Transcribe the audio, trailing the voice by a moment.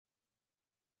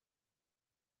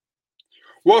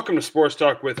Welcome to Sports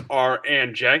Talk with R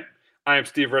and J. I am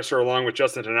Steve Risser along with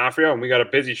Justin D'Onofrio, and we got a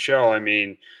busy show.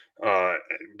 Uh,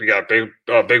 we got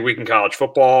a big week in college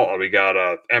football. We got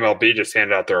MLB just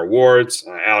handed out their awards.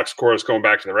 Alex Cora is going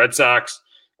back to the Red Sox.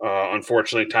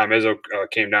 Unfortunately, Tom Izzo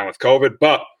came down with COVID,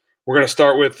 but we're going to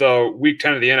start with Week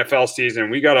 10 of the NFL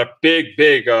season. We got a big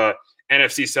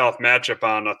NFC South matchup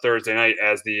on Thursday night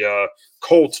as the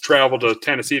Colts travel to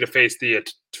Tennessee to face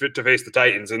the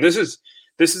Titans, and this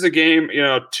is a game,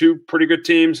 two pretty good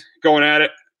teams going at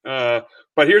it.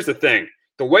 But here's the thing.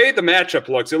 The way the matchup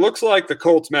looks, it looks like the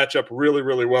Colts match up really,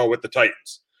 really well with the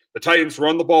Titans. The Titans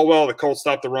run the ball well. The Colts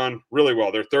stop the run really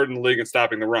well. They're third in the league in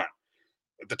stopping the run.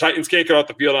 The Titans can't get off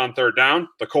the field on third down.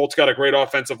 The Colts got a great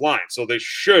offensive line. So they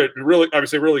should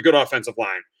really good offensive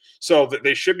line. So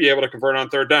they should be able to convert on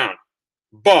third down.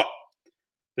 But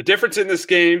the difference in this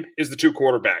game is the two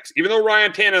quarterbacks. Even though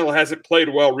Ryan Tannehill hasn't played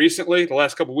well recently, the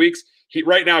last couple of weeks,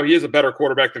 right now he is a better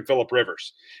quarterback than Phillip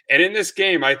Rivers. And in this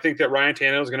game, I think that Ryan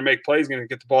Tannehill is going to make plays. He's going to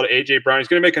get the ball to A.J. Brown. He's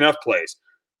going to make enough plays.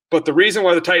 But the reason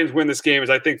why the Titans win this game is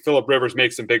I think Phillip Rivers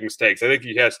makes some big mistakes. I think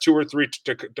he has two or three,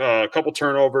 a couple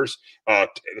turnovers. The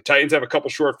Titans have a couple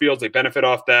short fields. They benefit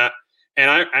off that.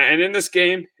 And in this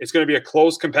game, it's going to be a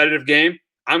close, competitive game.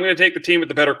 I'm going to take the team with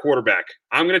the better quarterback.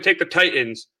 I'm going to take the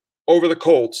Titans over the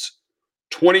Colts,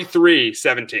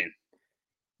 23-17.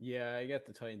 Yeah, I got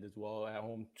the Titans as well at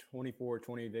home,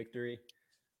 24-20 victory.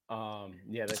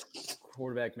 The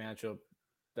quarterback matchup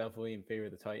definitely in favor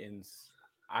of the Titans.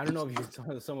 I don't know if you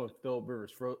saw some of Phillip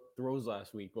Rivers' throws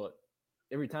last week, but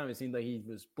every time it seemed like he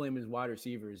was blaming his wide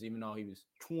receivers, even though he was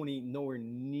nowhere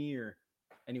near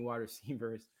any wide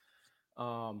receivers.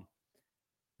 But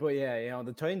yeah,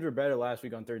 the Titans were better last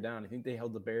week on third down. I think they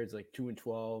held the Bears like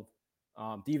 2-12.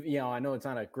 I know it's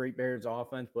not a great Bears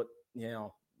offense, but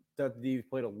Dave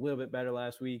played a little bit better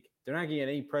last week. They're not going to get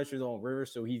any pressure on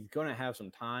Rivers, so he's going to have some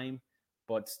time.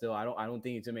 But still, I don't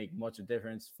think it's going to make much of a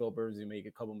difference. Phil Rivers is going to make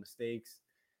a couple mistakes,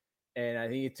 and I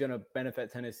think it's going to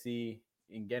benefit Tennessee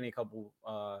in getting a couple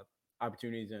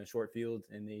opportunities in a short field,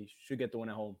 and they should get the win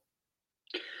at home.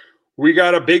 We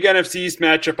got a big NFC East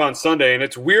matchup on Sunday, and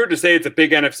it's weird to say it's a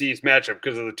big NFC East matchup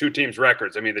because of the two teams'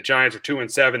 records. I mean, the Giants are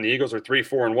 2-7, the Eagles are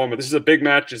 3-4-1, but this is a big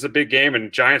match. It's a big game,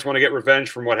 and Giants want to get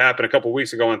revenge from what happened a couple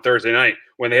weeks ago on Thursday night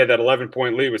when they had that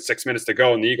 11-point lead with 6 minutes to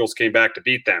go, and the Eagles came back to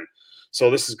beat them.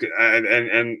 So this is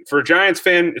and for a Giants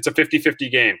fan, it's a 50-50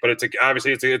 game, but it's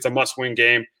a must-win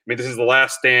game. I mean, this is the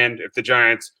last stand if the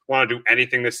Giants want to do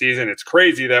anything this season. It's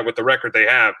crazy that with the record they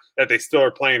have, that they still are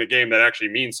playing a game that actually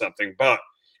means something, but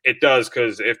it does,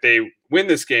 because if they win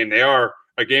this game, they are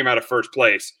a game out of first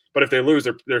place. But if they lose,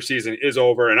 their season is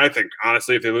over. And I think,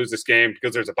 honestly, if they lose this game,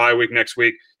 because there's a bye week next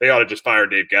week, they ought to just fire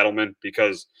Dave Gettleman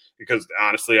because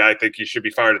honestly, I think he should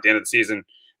be fired at the end of the season.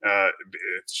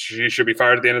 He should be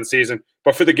fired at the end of the season.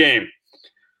 But for the game,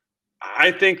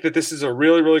 I think that this is a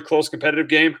really, really close competitive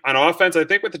game. On offense, I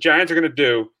think what the Giants are going to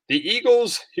do, the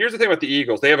Eagles, here's the thing about the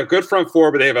Eagles. They have a good front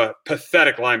four, but they have a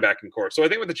pathetic linebacking core. So I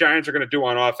think what the Giants are going to do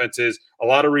on offense is a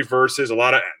lot of reverses, a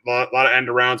lot of end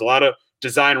arounds, a lot of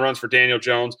design runs for Daniel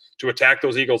Jones to attack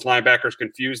those Eagles linebackers,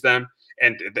 confuse them,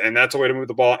 and that's a way to move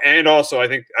the ball. And also, I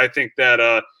think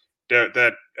that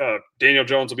Daniel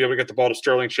Jones will be able to get the ball to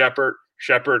Sterling Shepard.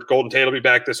 Golden Tate will be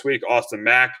back this week. Austin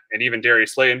Mack, and even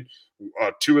Darius Slayton.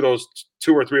 Two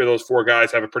or three of those four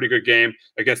guys have a pretty good game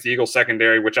against the Eagles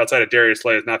secondary, which outside of Darius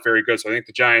Slay is not very good. So I think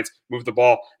the Giants move the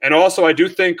ball. And also, I do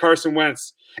think Carson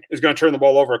Wentz is going to turn the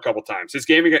ball over a couple times. His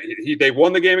game they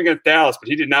won the game against Dallas, but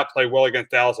he did not play well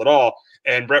against Dallas at all.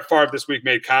 And Brett Favre this week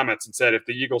made comments and said if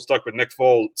the Eagles stuck with Nick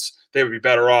Foles, they would be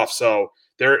better off. So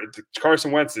Carson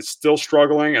Wentz is still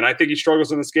struggling, and I think he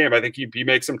struggles in this game. I think he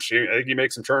makes some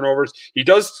turnovers. I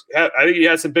think he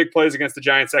has some big plays against the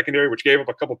Giants secondary, which gave up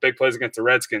a couple big plays against the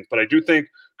Redskins. But I do think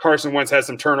Carson Wentz has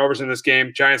some turnovers in this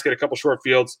game. Giants get a couple short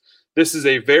fields. This is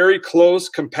a very close,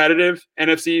 competitive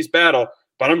NFC East battle,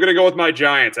 but I'm going to go with my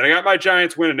Giants, and I got my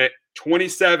Giants winning it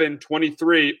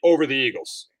 27-23 over the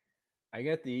Eagles. I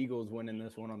got the Eagles winning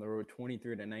this one on the road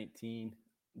 23-19.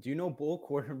 Do you know both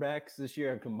quarterbacks this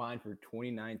year have combined for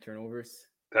 29 turnovers?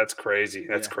 That's crazy.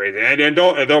 That's crazy. And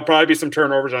there'll probably be some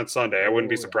turnovers on Sunday. I wouldn't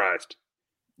be surprised.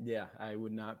 Yeah, I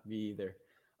would not be either.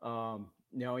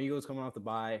 Eagles coming off the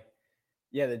bye.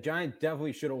 Yeah, the Giants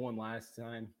definitely should have won last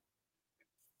time.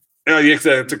 Yeah, it's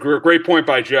a great point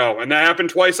by Joe. And that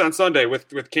happened twice on Sunday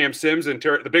with Cam Sims and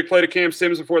the big play to Cam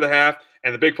Sims before the half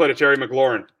and the big play to Terry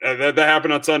McLaurin. That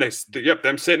happened on Sunday. Yep,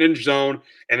 them sitting in zone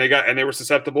and they were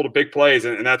susceptible to big plays,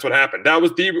 and that's what happened. That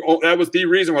was the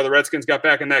reason why the Redskins got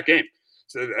back in that game.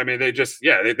 So, I mean, they just,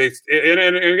 yeah, they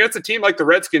and against a team like the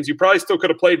Redskins, you probably still could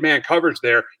have played man coverage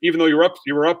there, even though you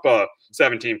were up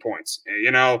 17 points.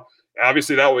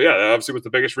 Obviously that obviously was the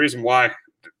biggest reason why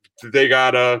they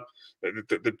got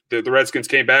the Redskins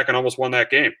came back and almost won that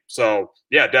game. So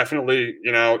yeah, definitely,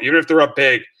 even if they're up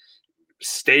big,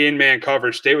 stay in man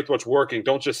coverage, stay with what's working.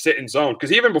 Don't just sit in zone.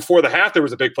 Because even before the half, there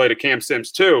was a big play to Cam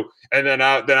Sims too, and then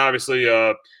obviously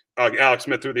Alex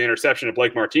Smith threw the interception to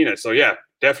Blake Martinez. So yeah,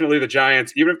 definitely the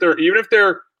Giants, even if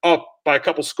they're up by a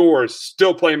couple scores,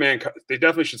 still play man. They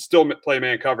definitely should still play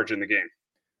man coverage in the game.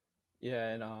 Yeah,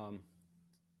 and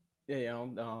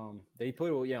they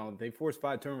played. They forced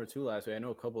 5 turnovers too last week. I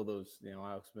know a couple of those,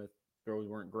 Alex Smith throws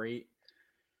weren't great.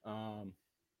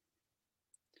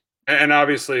 And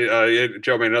obviously,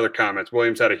 Joe made another comment.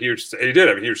 Williams he did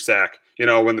have a huge sack.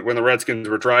 When the Redskins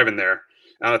were driving there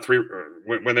on a 3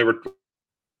 when they were.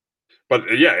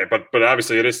 But yeah, but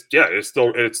obviously it's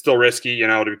still risky,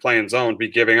 to be playing zone, be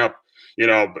giving up,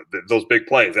 those big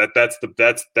plays. That's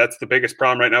the biggest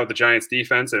problem right now with the Giants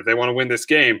defense. And if they want to win this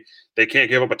game, they can't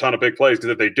give up a ton of big plays,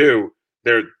 because if they do,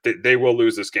 they will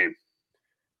lose this game.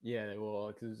 Yeah, they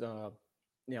will, because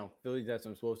Philly's got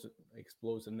some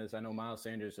explosiveness. I know Miles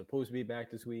Sanders is supposed to be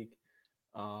back this week,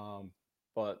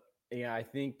 but yeah, I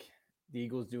think the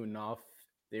Eagles do enough.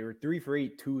 They were 3 for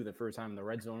 8 the first time in the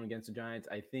red zone against the Giants.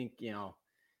 I think,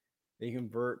 they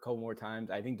convert a couple more times.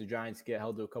 I think the Giants get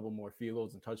held to a couple more field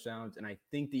goals and touchdowns, and I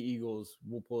think the Eagles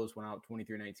will pull this one out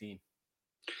 23-19.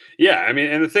 Yeah, I mean,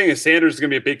 and the thing is, Sanders is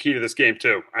going to be a big key to this game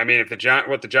too. I mean, what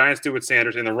the Giants do with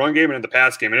Sanders in the run game and in the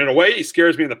pass game, and in a way, he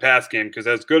scares me in the pass game, because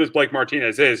as good as Blake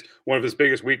Martinez is, one of his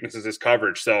biggest weaknesses is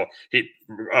coverage. So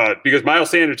because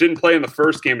Miles Sanders didn't play in the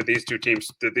first game that these two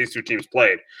teams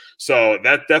played, so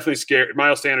that definitely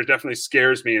Miles Sanders definitely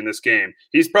scares me in this game.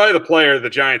 He's probably the player the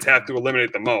Giants have to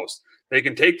eliminate the most. They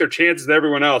can take their chances with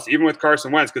everyone else, even with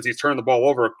Carson Wentz, because he's turned the ball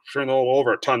over a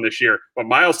ton this year. But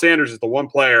Miles Sanders is the one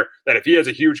player that if he has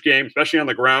a huge game, especially on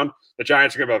the ground, the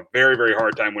Giants are going to have a very, very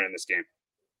hard time winning this game.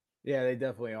 Yeah, they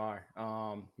definitely are.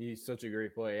 He's such a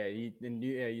great player.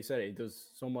 Yeah, you said it. He does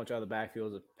so much out of the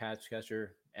backfield as a pass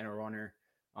catcher and a runner.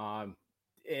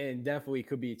 And definitely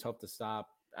could be tough to stop.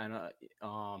 And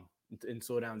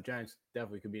slow down. Giants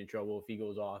definitely could be in trouble if he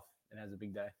goes off and has a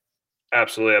big day.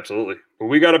 Absolutely. But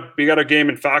we got a game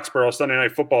in Foxborough Sunday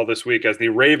Night Football this week as the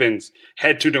Ravens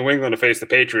head to New England to face the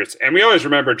Patriots. And we always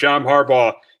remember John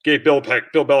Harbaugh gave Bill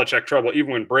Belichick trouble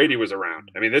even when Brady was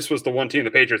around. I mean, this was the one team the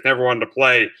Patriots never wanted to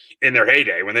play in their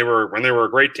heyday when they were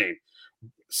a great team.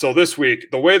 So this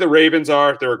week, the way the Ravens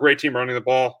are, they're a great team running the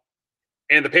ball,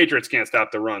 and the Patriots can't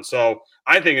stop the run. So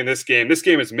I think in this game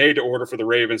is made to order for the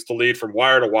Ravens to lead from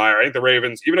wire to wire. I think the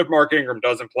Ravens, even if Mark Ingram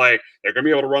doesn't play, they're going to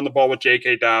be able to run the ball with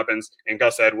J.K. Dobbins and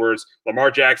Gus Edwards.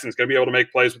 Lamar Jackson's going to be able to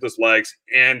make plays with his legs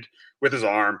and with his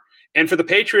arm. And for the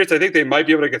Patriots, I think they might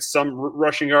be able to get some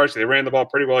rushing yards. They ran the ball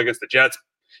pretty well against the Jets.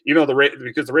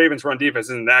 Because the Ravens' run defense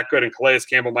isn't that good, and Calais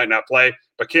Campbell might not play,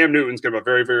 but Cam Newton's going to have a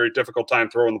very, very difficult time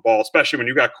throwing the ball, especially when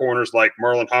you got corners like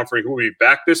Marlon Humphrey, who will be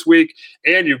back this week,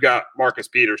 and you got Marcus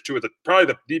Peters, two of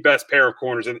probably the best pair of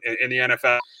corners in the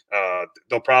NFL.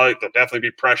 There'll definitely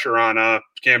be pressure on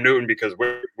Cam Newton because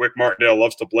Wick Martindale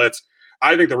loves to blitz.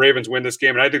 I think the Ravens win this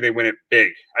game, and I think they win it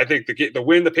big. I think the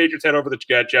win the Patriots had over the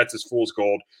Jets is fool's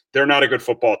gold. They're not a good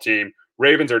football team.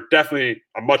 Ravens are definitely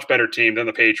a much better team than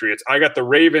the Patriots. I got the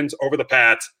Ravens over the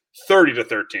Pats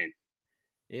 30-13.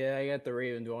 Yeah, I got the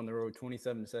Ravens on the road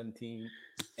 27-17.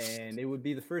 And it would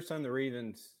be the first time the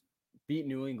Ravens beat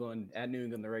New England at New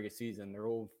England the regular season. They're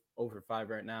over 5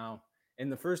 right now.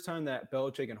 And the first time that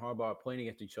Belichick and Harbaugh are playing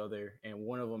against each other, and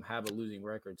one of them have a losing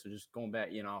record. So just going back,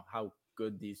 how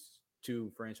good these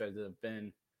two franchises have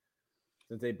been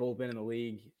since they've both been in the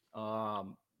league.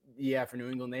 Yeah, for New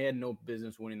England, they had no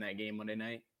business winning that game Monday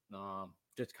night.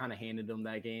 Just kind of handed them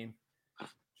that game.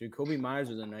 Jacoby Myers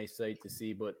was a nice sight to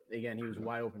see, but again, he was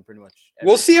wide open pretty much.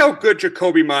 We'll see how good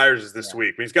Jacoby Myers is this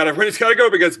week. He's got to go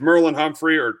up against Marlon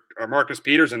Humphrey or Marcus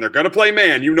Peters, and they're going to play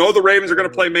man. The Ravens are going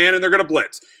to play man, and they're going to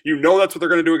blitz. That's what they're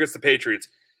going to do against the Patriots.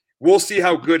 We'll see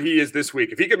how good he is this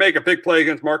week. If he can make a big play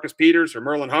against Marcus Peters or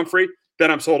Marlon Humphrey,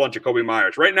 then I'm sold on Jacoby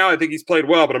Myers. Right now, I think he's played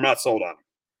well, but I'm not sold on him.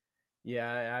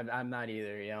 Yeah, I'm not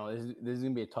either. This is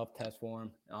going to be a tough test for him.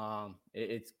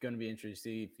 It's going to be interesting to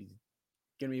see if he's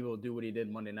going to be able to do what he did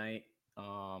Monday night.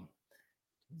 It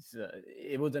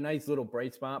was a nice little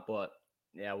bright spot, but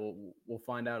yeah, we'll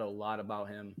find out a lot about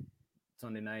him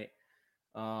Sunday night.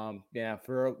 For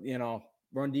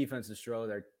run defense is strong.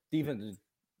 Their defense is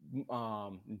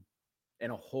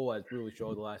in a whole has really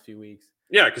showed the last few weeks.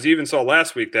 Yeah, because you even saw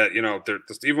last week that,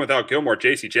 even without Gilmore,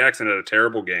 J.C. Jackson had a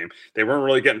terrible game. They weren't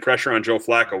really getting pressure on Joe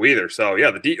Flacco either. So,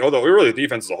 yeah, although really the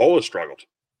defense as a whole has struggled.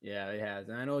 Yeah, it has.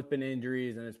 And I know it's been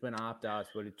injuries and it's been opt-outs,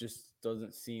 but it just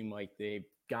doesn't seem like they've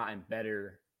gotten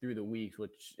better through the weeks,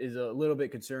 which is a little bit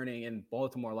concerning. And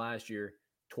Baltimore last year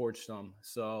torched them.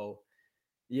 So,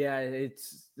 yeah,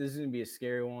 this is going to be a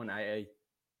scary one. I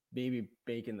maybe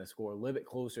making the score a little bit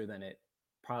closer than it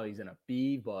probably is going to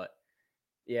be, but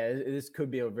yeah, this could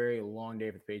be a very long day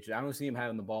for the Patriots. I don't see him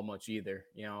having the ball much either.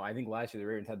 I think last year the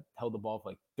Ravens had held the ball for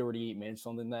like 38 minutes,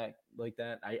 something like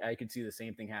that. I could see the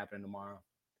same thing happening tomorrow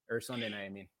or Sunday night. I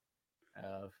mean,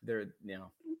 they're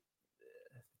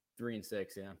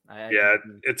 3-6. Yeah,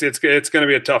 it's going to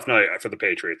be a tough night for the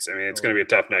Patriots. I mean, it's going to be a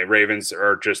tough night. Ravens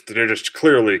they're just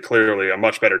clearly a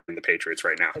much better than the Patriots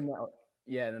right now. And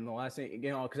then the last thing,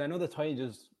 because I know the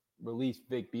Titans just released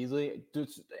Vic Beasley,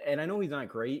 and I know he's not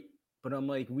great. But I'm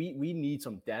like, we need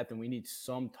some depth and we need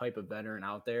some type of veteran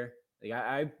out there. Like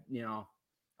I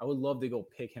would love to go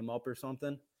pick him up or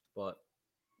something, but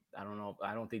I don't know.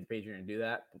 I don't think the Patriots are going to do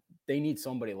that. They need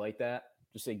somebody like that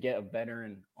just to get a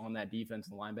veteran on that defense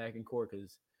and linebacking core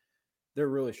because they're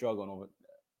really struggling over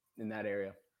in that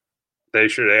area. They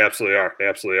absolutely are. They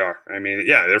absolutely are. I mean,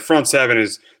 yeah, their front seven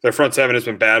has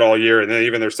been bad all year, and then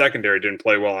even their secondary didn't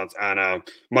play well on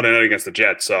Monday night against the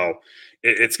Jets. So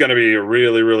it's going to be a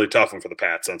really, really tough one for the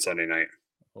Pats on Sunday night.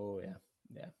 Oh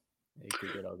yeah, it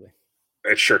could get ugly.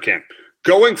 It sure can.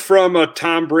 Going from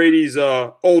Tom Brady's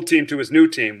old team to his new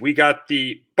team, we got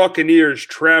the Buccaneers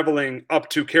traveling up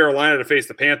to Carolina to face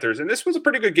the Panthers. And this was a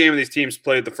pretty good game when these teams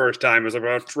played the first time. It was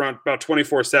about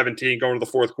 24-17 going to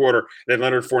the fourth quarter. Then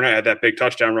Leonard Fournette had that big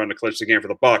touchdown run to clinch the game for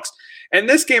the Bucs. And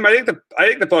this game, I think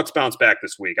the Bucs bounce back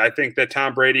this week. I think that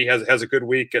Tom Brady has a good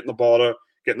week getting the ball to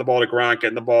Gronk,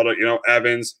 getting the ball to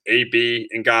Evans, AB,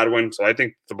 and Godwin. So I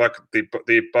think the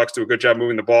Bucs do a good job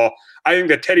moving the ball. I think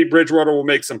that Teddy Bridgewater will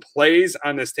make some plays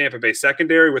on this Tampa Bay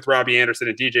secondary with Robbie Anderson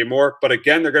and DJ Moore. But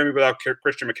again, they're going to be without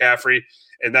Christian McCaffrey,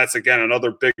 and that's again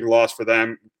another big loss for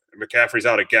them. McCaffrey's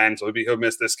out again, so he'll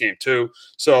miss this game too.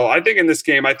 So I think in this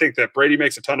game, I think that Brady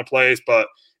makes a ton of plays, but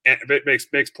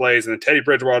makes plays, and then Teddy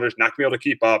Bridgewater's not going to be able to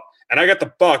keep up. And I got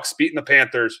the Bucs beating the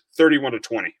Panthers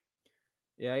 31-20.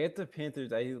 Yeah, I get the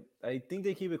Panthers. I think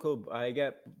they keep it close. I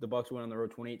got the Bucs win on the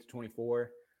road 28-24.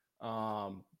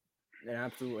 An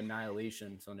absolute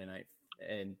annihilation Sunday night.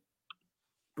 And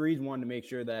Breeze wanted to make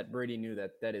sure that Brady knew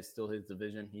that is still his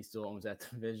division. He still owns that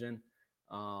division.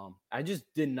 I just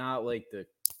did not like the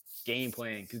game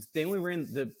plan because the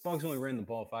Bucs only ran the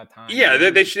ball 5 times. Yeah,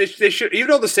 they should. Even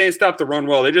though the Saints stopped the run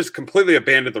well, they just completely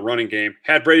abandoned the running game.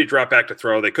 Had Brady drop back to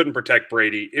throw, they couldn't protect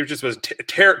Brady. It just was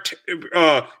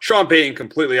Sean Payton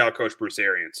completely outcoached Bruce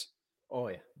Arians. Oh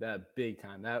yeah, that big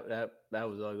time. That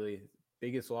was ugly.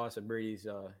 Biggest loss of Brady's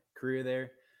career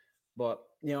there. But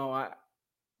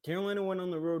Carolina went on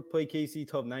the road, played KC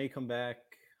tough. Now you come back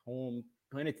home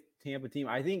playing a Tampa team.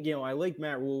 I think I like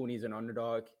Matt Rule when he's an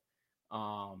underdog.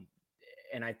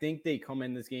 And I think they come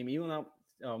in this game, even without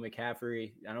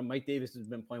McCaffrey. I know Mike Davis has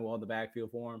been playing well in the backfield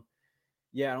for him.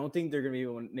 Yeah, I don't think they're going to be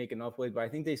able to make enough plays, but I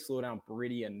think they slow down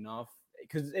Brady enough.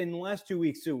 Because in the last 2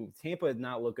 weeks, too, Tampa has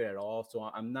not looked good at all. So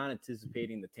I'm not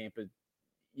anticipating the Tampa,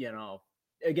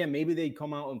 again, maybe they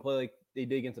come out and play like they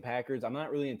did against the Packers. I'm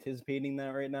not really anticipating that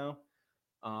right now.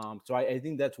 So I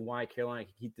think that's why Carolina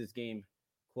can keep this game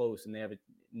close and they have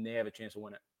a chance to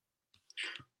win it.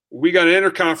 We got an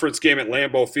interconference game at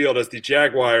Lambeau Field as the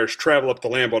Jaguars travel up to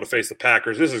Lambeau to face the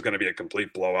Packers. This is going to be a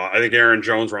complete blowout. I think Aaron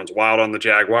Jones runs wild on the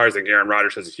Jaguars. I think Aaron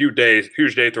Rodgers has a huge day,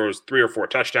 throws 3 or 4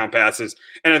 touchdown passes.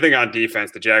 And I think on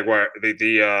defense,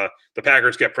 the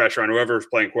Packers get pressure on whoever's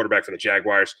playing quarterback for the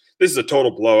Jaguars. This is a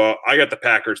total blowout. I got the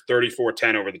Packers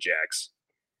 34-10 over the Jags.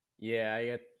 Yeah,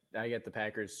 I get the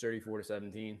Packers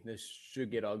 34-17. This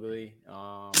should get ugly.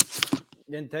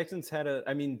 Then Texans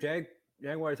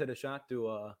Jaguars had a shot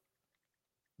to,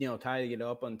 tie to get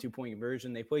up on 2-point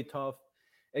conversion. They played tough.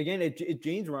 Again, if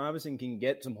James Robinson can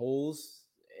get some holes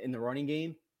in the running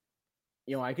game,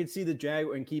 I could see the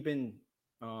Jaguars and keeping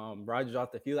Rodgers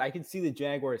off the field. I could see the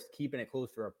Jaguars keeping it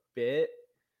close for a bit,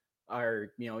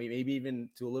 or maybe even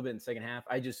to a little bit in the second half.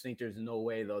 I just think there's no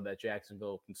way though that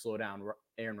Jacksonville can slow down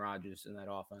Aaron Rodgers in that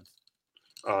offense.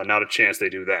 Not a chance they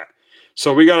do that.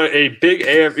 So we got an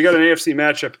AFC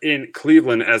matchup in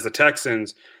Cleveland as the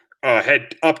Texans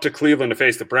head up to Cleveland to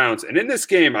face the Browns. And in this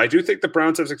game, I do think the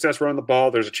Browns have success running the ball.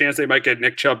 There's a chance they might get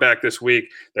Nick Chubb back this week.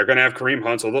 They're going to have Kareem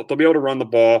Hunt, so they'll be able to run the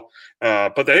ball.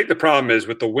 But I think the problem is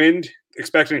with the wind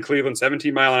expected in Cleveland,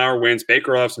 17-mile-an-hour winds,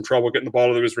 Baker will have some trouble getting the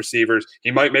ball to his receivers.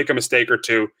 He might make a mistake or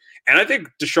two. And I think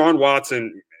Deshaun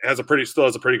Watson still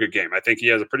has a pretty good game. I think he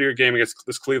has a pretty good game against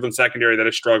this Cleveland secondary that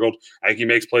has struggled. I think he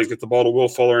makes plays, gets the ball to Will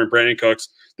Fuller and Brandon Cooks.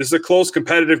 This is a close,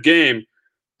 competitive game,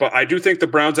 but I do think the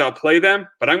Browns outplay them.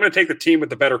 But I'm going to take the team with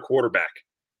the better quarterback.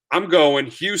 I'm going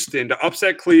Houston to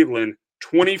upset Cleveland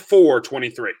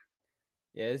 24-23.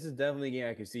 Yeah, this is definitely a game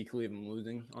I could see Cleveland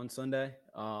losing on Sunday.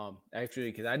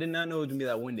 Actually, because I did not know it was going to be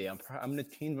that windy. I'm going to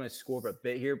change my score for a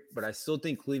bit here, but I still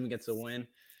think Cleveland gets a win.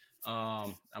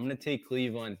 I'm going to take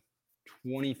Cleveland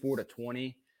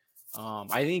 24-20.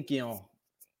 I think,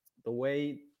 the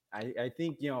way I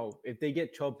think, if they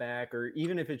get Chubb back, or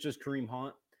even if it's just Kareem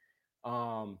Hunt,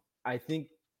 I think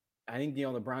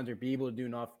the Browns are be able to do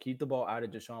enough, keep the ball out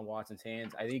of Deshaun Watson's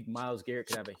hands. I think Myles Garrett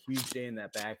could have a huge day in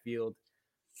that backfield.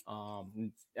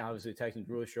 Obviously, Texans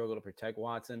really struggle to protect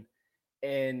Watson,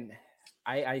 and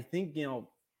I think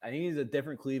he's a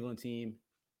different Cleveland team,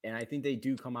 and I think they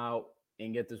do come out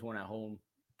and get this one at home,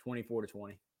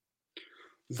 24-20.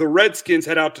 The Redskins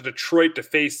head out to Detroit to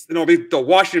face the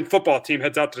Washington football team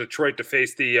heads out to Detroit to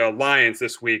face the Lions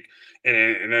this week in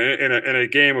a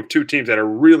game of two teams that are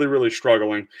really, really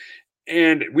struggling.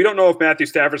 And we don't know if Matthew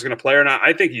Stafford's going to play or not.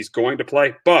 I think he's going to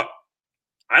play, but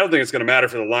I don't think it's going to matter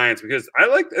for the Lions because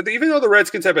even though the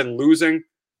Redskins have been losing,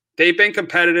 they've been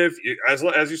competitive.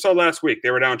 As you saw last week,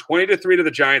 they were down 20-3 to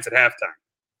the Giants at halftime.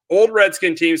 Old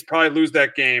Redskin teams probably lose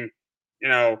that game,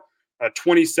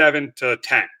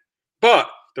 27-10. But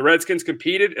the Redskins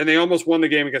competed, and they almost won the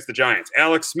game against the Giants.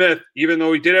 Alex Smith, even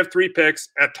though he did have 3 picks,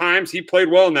 at times he played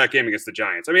well in that game against the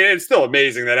Giants. I mean, it's still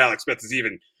amazing that Alex Smith is able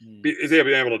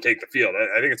to take the field.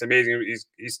 I think it's amazing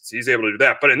he's able to do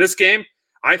that. But in this game,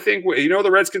 I think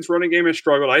the Redskins' running game has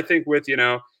struggled. I think with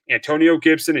Antonio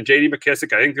Gibson and J.D.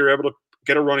 McKissick, I think they're able to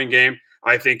get a running game.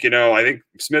 I think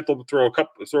Smith will throw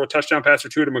a touchdown pass or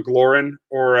two to McLaurin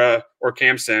or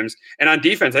Cam Sims. And on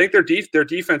defense, I think their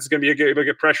defense is going to be able to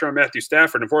get pressure on Matthew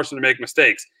Stafford and force him to make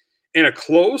mistakes. In a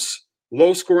close,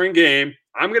 low-scoring game,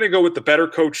 I'm going to go with the better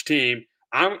coach team.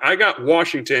 I got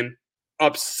Washington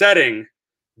upsetting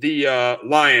the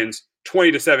Lions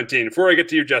 20-17. Before I get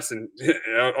to you, Justin,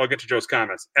 I'll get to Joe's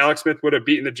comments. Alex Smith would have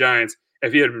beaten the Giants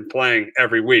if he had been playing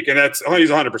every week. And he's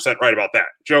 100% right about that.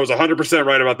 Joe's 100%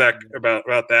 right about that.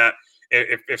 About that.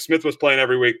 If Smith was playing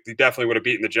every week, he definitely would have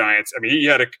beaten the Giants. I mean,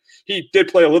 he did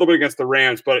play a little bit against the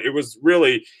Rams, but it was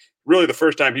really, really the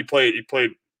first time he played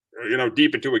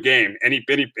deep into a game. And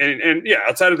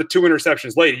outside of the 2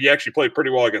 interceptions late, he actually played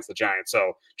pretty well against the Giants.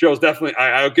 So Joe's definitely,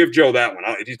 I'll give Joe that one.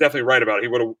 He's definitely right about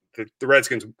it. The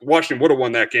Redskins, Washington would have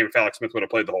won that game if Alex Smith would have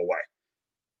played the whole way.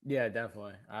 Yeah,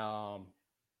 definitely.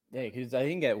 Yeah, because I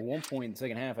think at one point in the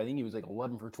second half, I think he was like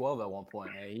 11 for 12 at one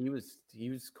point. He was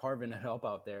carving it up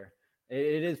out there.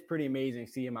 It is pretty amazing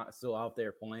to see him still out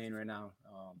there playing right now.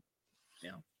 A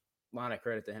lot of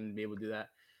credit to him to be able to do that.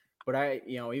 But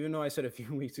even though I said a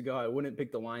few weeks ago I wouldn't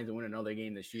pick the Lions to win another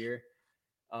game this year,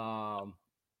 I'm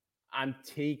going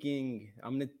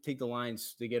to take the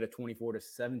Lions to get a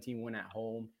 24-17 win at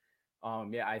home.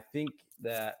 I think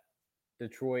that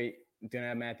Detroit is going to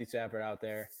have Matthew Stafford out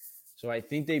there. So I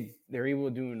think they're able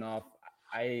to do enough.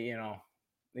 I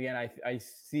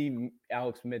see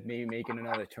Alex Smith maybe making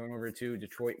another turnover too.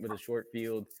 Detroit with a short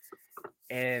field,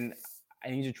 and I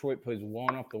think Detroit plays well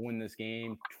enough to win this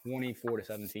game,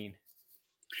 24-17.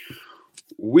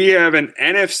 We have an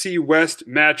NFC West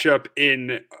matchup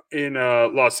in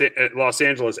Los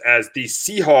Angeles as the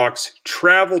Seahawks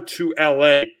travel to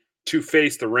LA to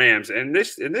face the Rams, and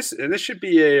this should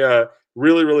be a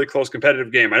really, really close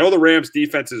competitive game. I know the Rams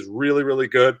defense is really, really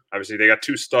good. Obviously, they got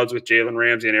 2 studs with Jalen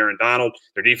Ramsey and Aaron Donald.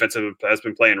 Their defense has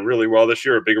been playing really well this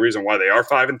year. A big reason why they are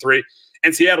 5-3.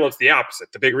 And Seattle, it's the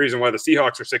opposite. The big reason why the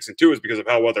Seahawks are 6-2 is because of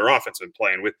how well their offense has been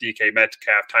playing with DK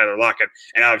Metcalf, Tyler Lockett,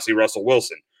 and obviously Russell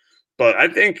Wilson. But I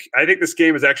think this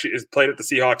game is played at the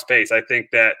Seahawks pace. I think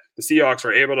that the Seahawks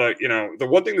are able to, the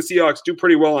one thing the Seahawks do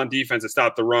pretty well on defense is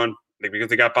stop the run, because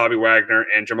they got Bobby Wagner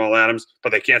and Jamal Adams,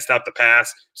 but they can't stop the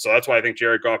pass. So that's why I think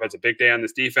Jared Goff has a big day on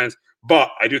this defense.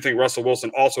 But I do think Russell Wilson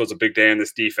also has a big day on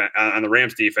this defense, on the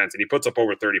Rams defense, and he puts up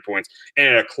over 30 points. And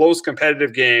in a close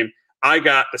competitive game, I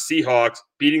got the Seahawks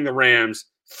beating the Rams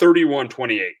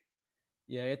 31-28.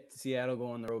 Yeah, it's Seattle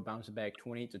going on the road, bouncing back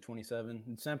 28-27.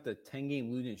 It's not the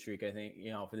 10-game losing streak, I think,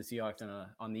 for the Seahawks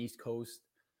on the East Coast.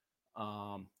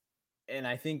 And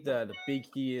I think the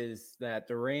big key is that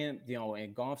the Rams,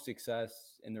 and Goff's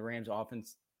success and the Rams'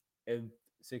 offense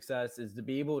success is to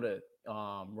be able to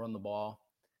run the ball.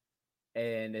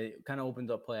 And it kind of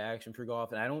opens up play action for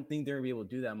Goff. And I don't think they're going to be able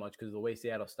to do that much because of the way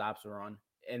Seattle stops the run.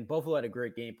 And Buffalo had a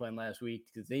great game plan last week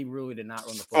because they really did not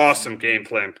run the football. Awesome game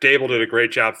plan. Dable did a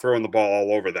great job throwing the ball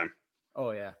all over them. Oh,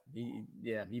 yeah.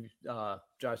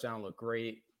 Josh Allen looked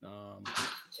great.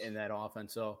 in that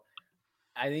offense. So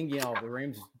I think, the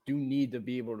Rams do need to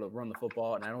be able to run the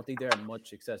football, and I don't think they have much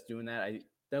success doing that. I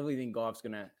definitely think Goff's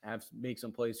going to make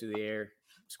some plays through the air,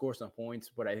 score some points,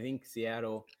 but I think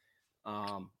Seattle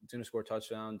is going to score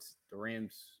touchdowns. The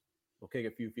Rams will kick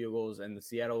a few field goals, and the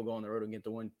Seattle will go on the road and get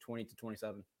the win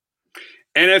 20-27.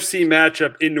 NFC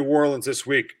matchup in New Orleans this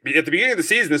week. At the beginning of the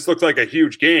season, this looked like a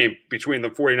huge game between the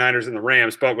 49ers and the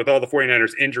Rams, but with all the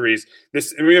 49ers injuries,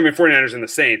 49ers and the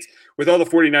Saints, with all the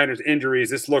 49ers injuries,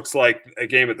 this looks like a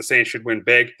game that the Saints should win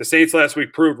big. The Saints last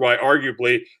week proved why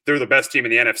arguably they're the best team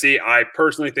in the NFC. I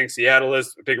personally think Seattle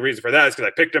is. A big reason for that is because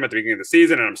I picked them at the beginning of the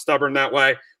season, and I'm stubborn that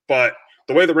way. But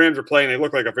the way the Rams are playing, they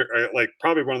look like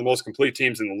probably one of the most complete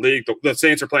teams in the league. The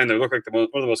Saints are playing; they look like one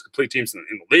of the most complete teams in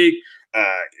the league.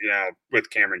 With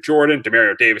Cameron Jordan,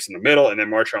 Demario Davis in the middle, and then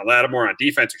Marshawn Lattimore on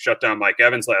defense, who shut down Mike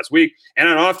Evans last week. And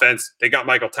on offense, they got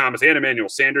Michael Thomas and Emmanuel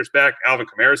Sanders back. Alvin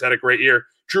Kamara's had a great year.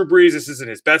 Drew Brees, this isn't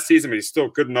his best season, but he's still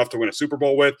good enough to win a Super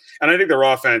Bowl with. And I think their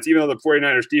offense, even though the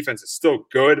 49ers defense is still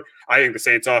good, I think the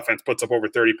Saints offense puts up over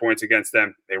 30 points against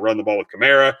them. They run the ball with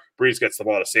Kamara. Brees gets the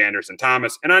ball to Sanders and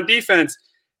Thomas. And on defense,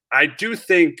 I do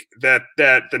think that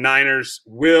the Niners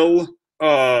will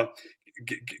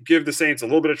give the Saints a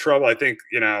little bit of trouble. I think,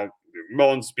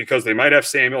 Mullins, because they might have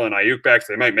Samuel and Ayuk back,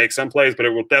 so they might make some plays, but it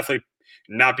will definitely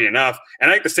not be enough. And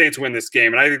I think the Saints win this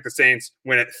game, and I think the Saints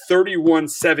win at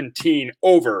 31-17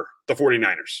 over the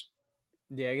 49ers.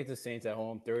 Yeah, I get the Saints at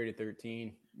home,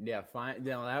 30-13. Yeah, fine.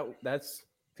 That's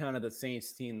kind of the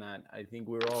Saints team that I think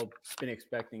we're all been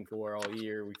expecting for all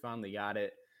year. We finally got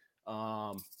it.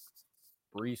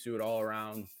 Brees threw it all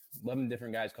around. 11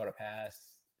 different guys caught a pass.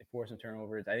 They forced some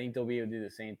turnovers. I think they'll be able to do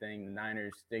the same thing. The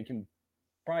Niners, they can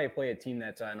probably play a team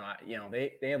that's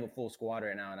they have a full squad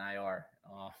right now in IR.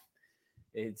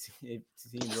 It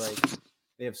seems like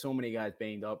they have so many guys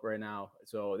banged up right now,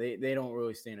 so they don't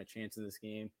really stand a chance in this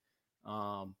game.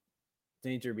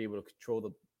 Saints will be able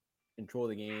to control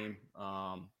the game.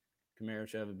 Kamara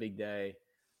should have a big day.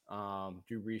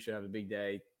 Drew Brees should have a big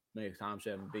day. Maybe Tom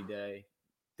should have a big day.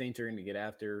 Saints are going to get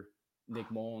after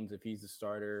Nick Mullins if he's the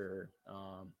starter,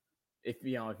 or if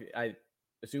I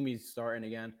assume he's starting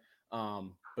again.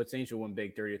 But Saints will win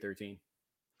big, 30-13.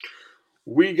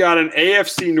 We got an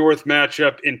AFC North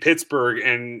matchup in Pittsburgh,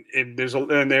 and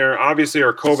there obviously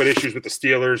are COVID issues with the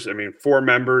Steelers. I mean, 4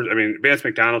 members. I mean, Vance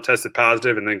McDonald tested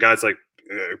positive, and then guys like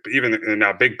even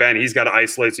now Big Ben, he's got to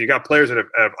isolate. So you got players that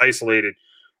have isolated.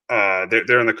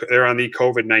 They're on the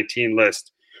COVID-19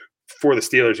 list for the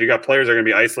Steelers. You got players that are going to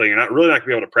be isolating and not going to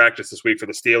be able to practice this week for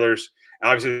the Steelers.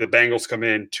 Obviously, the Bengals come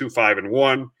in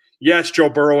 2-5-1. Yes, Joe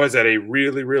Burrow has had a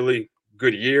really, really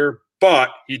good year, but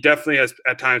he definitely has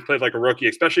at times played like a rookie,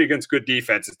 especially against good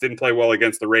defenses. Didn't play well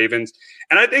against the Ravens.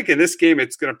 And I think in this game,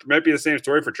 might be the same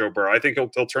story for Joe Burrow. I think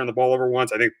he'll turn the ball over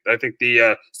once. I think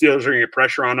the Steelers are going to get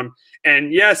pressure on him.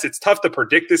 And yes, it's tough to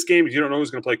predict this game because you don't know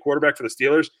who's going to play quarterback for the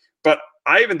Steelers. But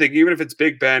I even think even if it's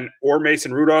Big Ben or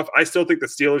Mason Rudolph, I still think the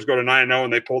Steelers go to 9-0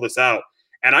 and they pull this out.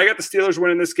 And I got the Steelers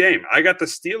winning this game. I got the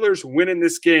Steelers winning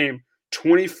this game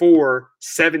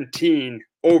 24-17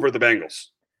 over the Bengals.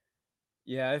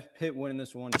 Yeah, I've Pitt winning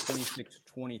this one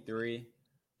 26-23.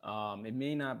 It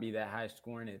may not be that high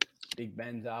scoring. Big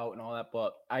Ben's out and all that,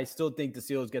 but I still think the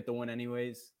Steelers get the win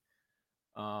anyways.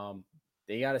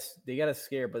 They got to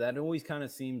scare, but that always kind of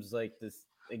seems like this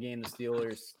again. The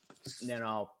Steelers,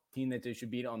 team that they should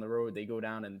beat on the road, they go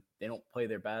down and they don't play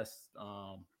their best.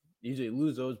 Usually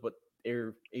lose those, but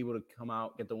they're able to come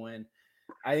out, get the win.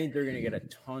 I think they're going to get a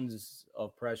tons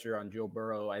of pressure on Joe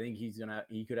Burrow. I think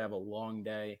he could have a long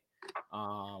day.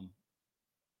 And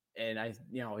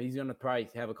he's going to probably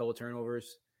have a couple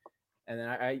turnovers. And then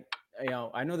I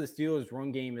know the Steelers'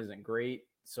 run game isn't great.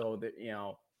 So that,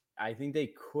 I think they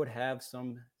could have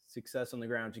some success on the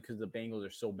ground because the Bengals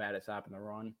are so bad at stopping the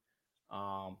run.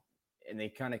 And they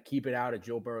kind of keep it out of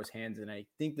Joe Burrow's hands. And I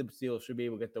think the Steelers should be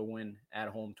able to get the win at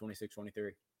home,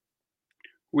 26-23.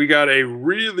 We got a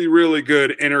really, really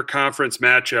good interconference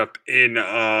matchup in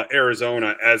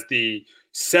Arizona as the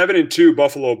 7-2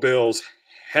 Buffalo Bills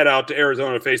head out to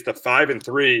Arizona to face the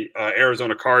 5-3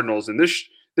 Arizona Cardinals. And this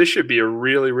should be a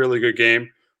really, really good game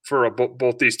for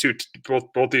both these two teams.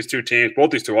 Both these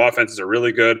two offenses are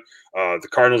really good. The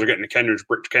Cardinals are getting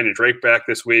Kenyon Drake back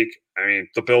this week. I mean,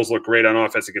 the Bills look great on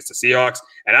offense against the Seahawks.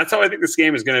 And that's how I think this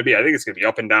game is going to be. I think it's going to be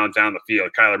up and down the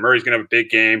field. Kyler Murray's going to have a big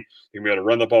game. They're going to be able to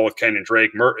run the ball with Kenyon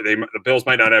Drake. The Bills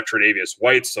might not have Tre'Davious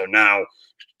White, so now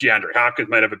DeAndre Hopkins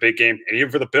might have a big game. And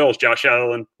even for the Bills, Josh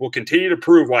Allen will continue to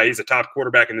prove why he's a top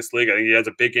quarterback in this league. I think he has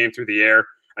a big game through the air.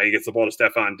 He gets the ball to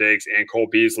Stephon Diggs and Cole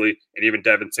Beasley, and even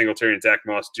Devin Singletary and Zach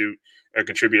Moss do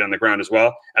contribute on the ground as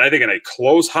well. And I think in a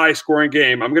close, high-scoring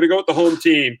game, I'm going to go with the home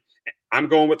team. I'm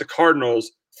going with the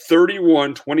Cardinals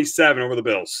 31-27 over the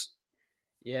Bills.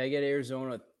 Yeah, I get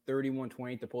Arizona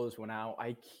 31-28 to pull this one out.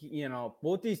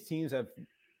 Both these teams have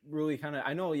really kind of –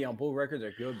 I know, both records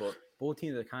are good, but both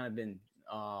teams have kind of been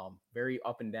very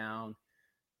up and down.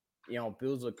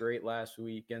 Bills looked great last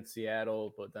week against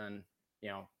Seattle, but then,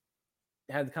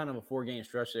 had kind of a 4-game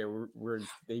stretch there where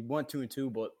they went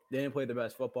 2-2, but they didn't play the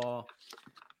best football.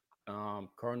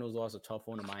 Cardinals lost a tough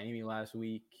one to Miami last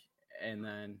week, and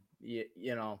then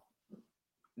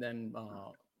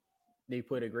they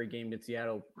played a great game in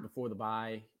Seattle before the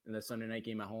bye in the Sunday night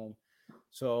game at home.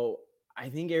 So I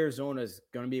think Arizona is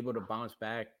going to be able to bounce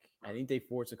back. I think they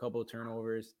forced a couple of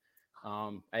turnovers.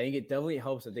 I think it definitely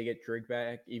helps that they get Drake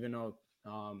back, even though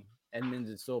Edmonds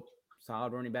is still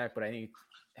solid running back, but I think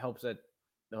it helps that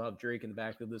they'll have Drake in the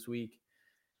backfield this week.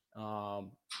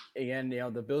 Again,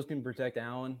 the Bills can protect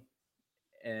Allen,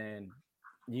 and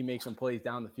he makes some plays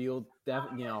down the field.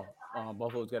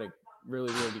 Buffalo's got a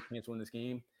really, really good chance to win this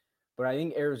game. But I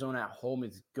think Arizona at home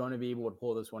is going to be able to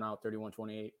pull this one out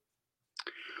 31-28.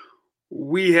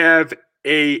 We have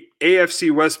a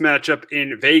AFC West matchup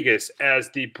in Vegas as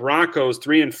the Broncos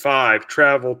 3-5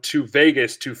 travel to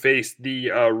Vegas to face the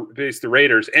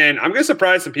Raiders. And I'm going to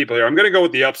surprise some people here. I'm going to go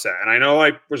with the upset. And I know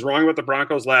I was wrong about the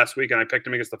Broncos last week and I picked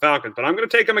them against the Falcons, but I'm going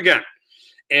to take them again.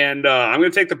 And I'm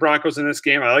going to take the Broncos in this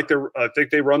game. I think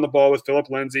they run the ball with Phillip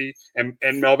Lindsay and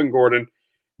Melvin Gordon.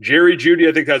 Jerry Jeudy,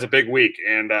 I think, has a big week,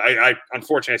 and I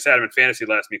unfortunately sat him in fantasy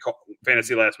last week.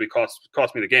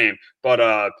 Cost me the game, but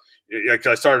I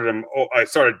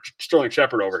started Sterling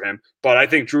Shepard over him. But I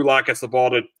think Drew Lock gets the ball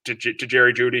to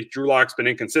Jerry Jeudy. Drew Lock's been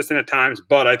inconsistent at times,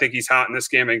 but I think he's hot in this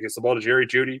game. I think gets the ball to Jerry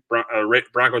Jeudy.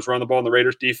 Broncos run the ball in the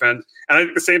Raiders defense, and I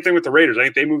think the same thing with the Raiders. I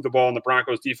think they move the ball in the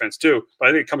Broncos defense too. But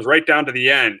I think it comes right down to the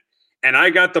end, and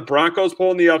I got the Broncos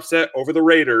pulling the upset over the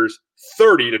Raiders,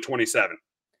 30-27.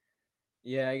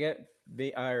 Yeah, I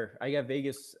got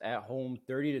Vegas at home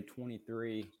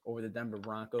 30-23 over the Denver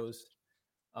Broncos.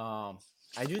 I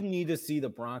just need to see the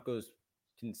Broncos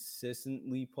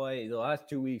consistently play. The last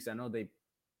 2 weeks, I know the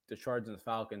Chargers and the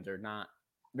Falcons are not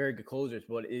very good closers,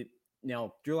 but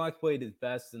Drew Lock played his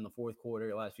best in the fourth quarter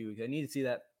the last few weeks. I need to see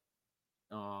that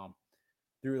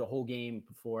through the whole game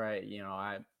before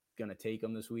I'm gonna take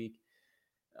them this week.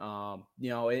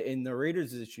 In the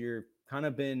Raiders this year, kind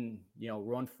of been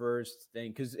run first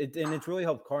thing because it's really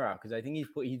helped Carr out because I think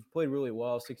he's played really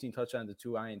well, 16 touchdowns to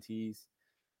 2 INTs.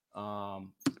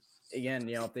 Again,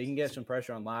 if they can get some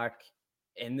pressure on Lock,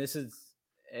 and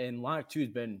Lock too has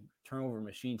been turnover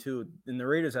machine too, and the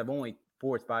Raiders have only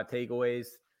forced 5 takeaways,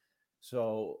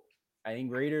 so I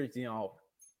think Raiders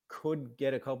could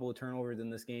get a couple of turnovers in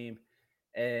this game,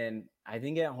 and I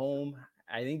think at home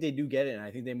I think they do get it, and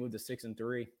I think they move to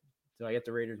 6-3. So I get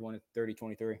the Raiders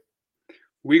 30-23.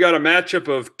 We got a matchup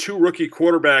of 2 rookie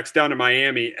quarterbacks down in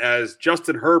Miami as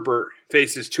Justin Herbert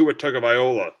faces Tua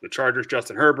Tagovailoa. The Chargers,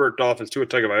 Justin Herbert, Dolphins, Tua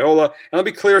Tagovailoa. And let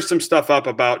me clear some stuff up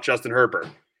about Justin Herbert.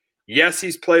 Yes,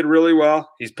 he's played really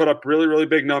well. He's put up really, really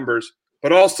big numbers.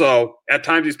 But also, at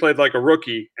times he's played like a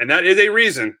rookie. And that is a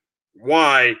reason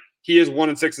why he is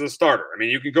 1-6 as a starter. I mean,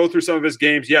 you can go through some of his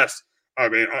games. Yes,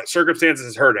 circumstances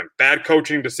has hurt him. Bad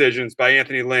coaching decisions by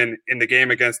Anthony Lynn in the game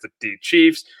against the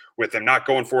Chiefs, with them not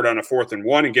going for it on a 4th and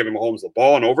 1 and giving Mahomes the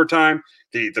ball in overtime.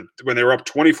 When they were up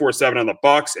 24-7 on the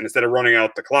Bucs, and instead of running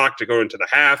out the clock to go into the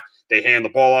half, they hand the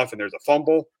ball off and there's a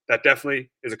fumble. That definitely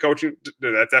is a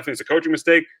coaching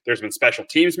mistake. There's been special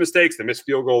teams mistakes. The missed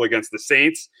field goal against the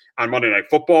Saints on Monday Night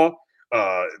Football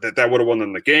that would have won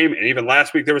them the game. And even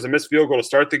last week there was a missed field goal to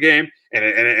start the game,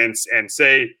 and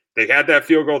say they had that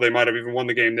field goal, they might have even won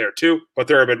the game there too. But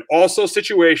there have been also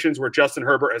situations where Justin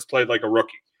Herbert has played like a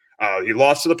rookie. He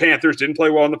lost to the Panthers, didn't play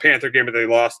well in the Panther game, but they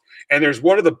lost. And there's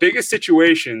one of the biggest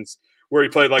situations where he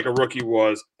played like a rookie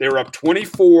was they were up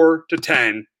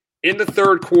 24-10 in the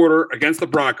third quarter against the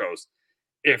Broncos.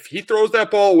 If he throws that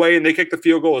ball away and they kick the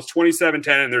field goal, it's 27-10,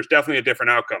 and there's definitely a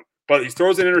different outcome. But he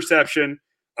throws an interception.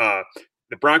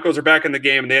 The Broncos are back in the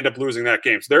game, and they end up losing that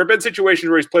game. So there have been situations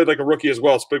where he's played like a rookie as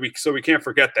well, so we can't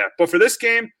forget that. But for this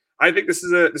game, I think this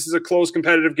is a close,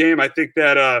 competitive game. I think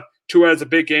that Tua has a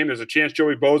big game. There's a chance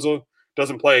Joey Bosa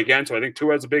doesn't play again, so I think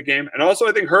Tua has a big game. And also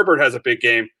I think Herbert has a big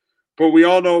game. But we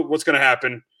all know what's going to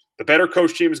happen. The better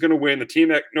coach team is going to win. The team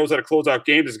that knows how to close out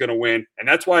games is going to win. And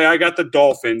that's why I got the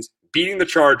Dolphins beating the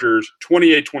Chargers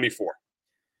 28-24.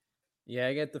 Yeah,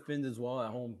 I got the Fins as well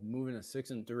at home, moving to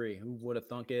 6-3. Who would have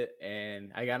thunk it?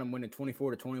 And I got them winning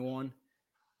 24-21.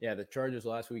 Yeah, the Chargers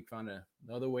last week found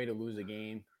another way to lose a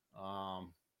game.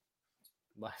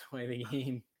 Last way of the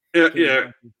game.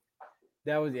 Yeah.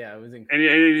 That was it was And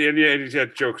he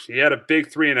had jokes. He had a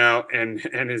big 3-and-out, and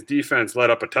his defense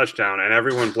let up a touchdown, and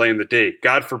everyone blamed the D.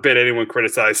 God forbid anyone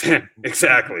criticize him.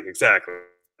 Exactly.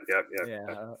 Yep.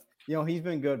 Yeah, he's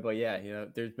been good, but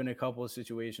there's been a couple of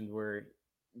situations where,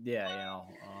 you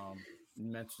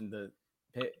mentioned the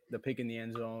pick in the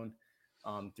end zone,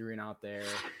 3-and-out there.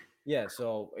 Yeah,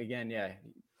 so again,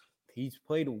 he's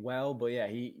played well, but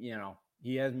he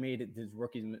has made his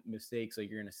rookie mistakes like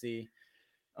you're gonna see.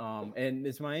 And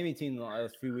this Miami team the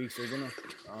last few weeks, they're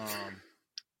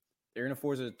gonna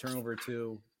force a turnover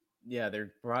too. Yeah,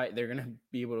 they're gonna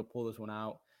be able to pull this one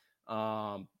out.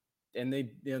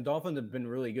 And Dolphins have been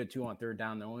really good too on third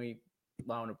down. They're only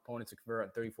allowing opponents to convert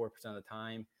at 34% of the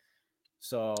time.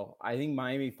 So I think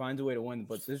Miami finds a way to win.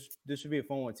 But this should be a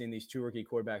fun one, seeing these two rookie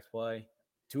quarterbacks play.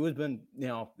 Tua's been,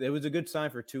 it was a good sign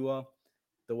for Tua,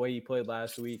 the way he played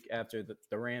last week after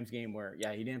the Rams game, where he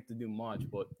didn't have to do much,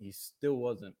 but he still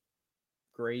wasn't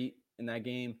great in that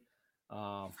game.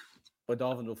 But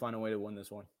Dolphins will find a way to win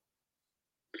this one.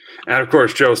 And of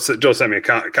course, Joe sent me a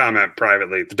comment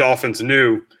privately. The Dolphins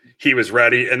knew he was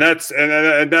ready, and that's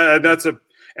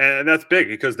big,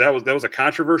 because that was a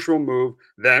controversial move.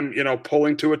 Them,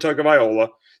 pulling Tua Tagovailoa.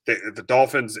 The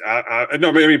Dolphins,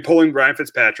 pulling Ryan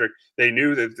Fitzpatrick. They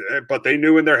knew that, but they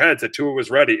knew in their heads that Tua was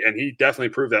ready, and he definitely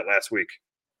proved that last week.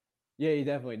 Yeah, he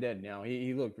definitely did.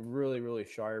 He looked really, really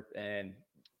sharp, and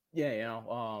did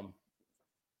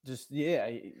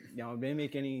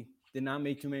not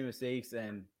make too many mistakes,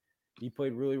 and he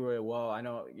played really, really well. I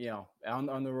know,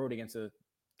 on the road against a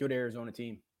good Arizona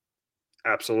team.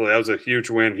 Absolutely. That was a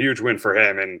huge win for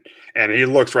him. And he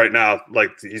looks right now like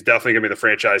he's definitely going to be the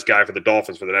franchise guy for the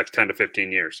Dolphins for the next 10 to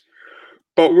 15 years.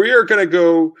 But we are going to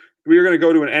go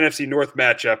to an NFC North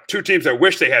matchup. Two teams that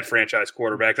wish they had franchise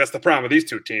quarterbacks. That's the problem with these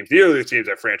two teams. Neither of these teams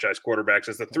have franchise quarterbacks.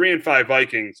 As the 3-5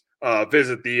 Vikings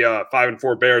visit the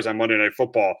 5-4 Bears on Monday Night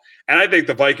Football. And I think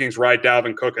the Vikings ride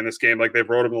Dalvin Cook in this game like they've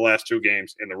rode him the last two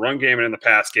games, in the run game and in the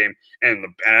pass game. And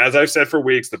as I've said for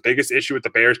weeks, the biggest issue with the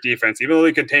Bears defense, even though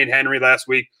they contained Henry last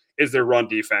week, is their run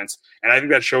defense. And I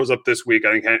think that shows up this week.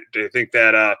 I think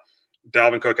that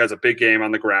Dalvin Cook has a big game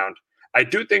on the ground. I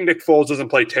do think Nick Foles doesn't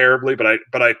play terribly, but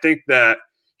I think that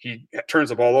he turns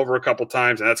the ball over a couple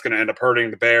times, and that's going to end up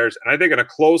hurting the Bears. And I think in a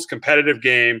close, competitive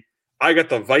game, I got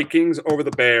the Vikings over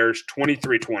the Bears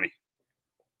 23-20.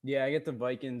 Yeah, I get the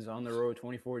Vikings on the road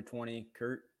 24-20.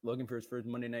 Kurt looking for his first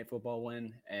Monday Night Football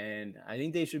win, and I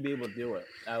think they should be able to do it.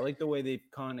 I like the way they've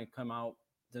kind of come out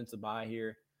since the bye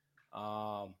here.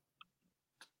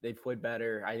 They've played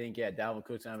better. I think, Dalvin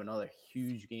Cook's going to have another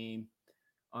huge game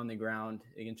on the ground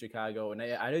against Chicago. And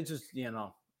I just,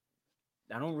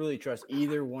 I don't really trust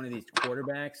either one of these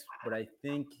quarterbacks, but I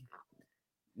think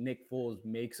Nick Foles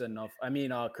makes enough.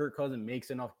 Kirk Cousins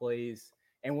makes enough plays.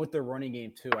 And with their running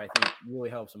game too, I think really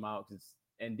helps them out.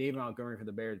 And David Montgomery for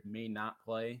the Bears may not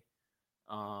play.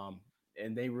 And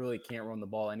they really can't run the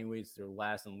ball anyways. They're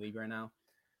last in the league right now.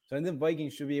 So I think the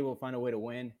Vikings should be able to find a way to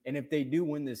win. And if they do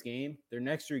win this game, their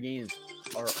next three games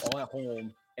are all at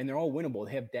home. And they're all winnable.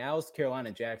 They have Dallas, Carolina,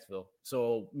 and Jacksonville.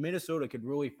 So Minnesota could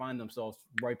really find themselves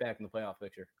right back in the playoff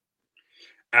picture.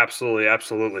 Absolutely.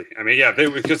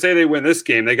 They could say they win this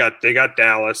game. They got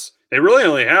Dallas. They really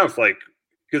only have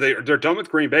because they're done with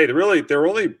Green Bay. Their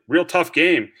only real tough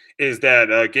game is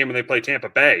that game when they play Tampa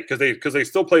Bay, because they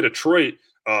still play Detroit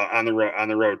on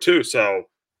the road too. So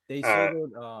they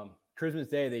scheduled Christmas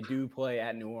Day. They do play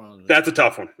at New Orleans. That's a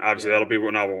tough one. Obviously, that'll be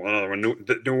another one.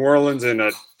 New Orleans and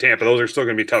Tampa. Those are still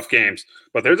going to be tough games.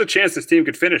 But there's a chance this team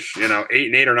could finish,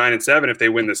 8-8 or 9-7 if they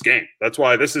win this game. That's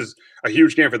why this is a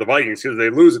huge game for the Vikings, because they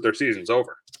lose it, their season's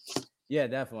over. Yeah,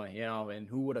 definitely. And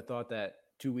who would have thought that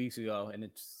 2 weeks ago? And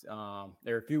it's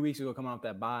they're a few weeks ago coming off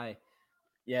that bye.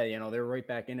 Yeah, they're right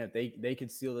back in it. They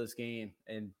could steal this game,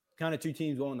 and kind of two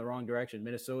teams going in the wrong direction.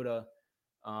 Minnesota.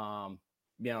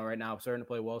 Right now starting to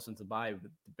play well since the bye.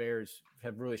 The Bears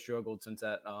have really struggled since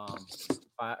that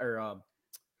 5-1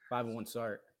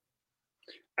 start.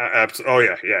 Oh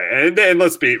yeah. And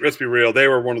let's be real. They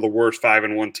were one of the worst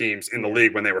 5-1 teams in the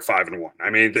league when they were 5-1.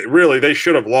 I mean, they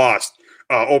should have lost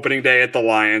opening day at the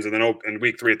Lions and then in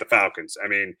week 3 at the Falcons. I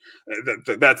mean,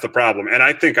 that's the problem. And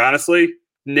I think honestly,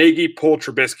 Nagy pulled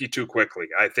Trubisky too quickly.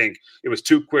 I think it was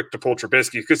too quick to pull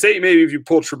Trubisky, because maybe if you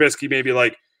pulled Trubisky maybe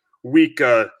like week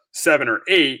 7 or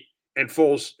 8 and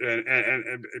Foles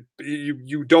and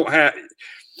you don't have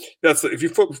if you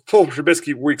pull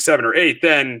Trubisky week 7 or 8,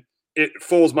 then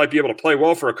Foles might be able to play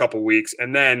well for a couple weeks,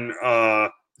 and then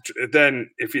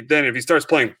if he starts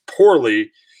playing poorly,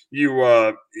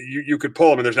 you could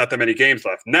pull him, and there's not that many games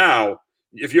left. Now,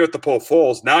 if you have to pull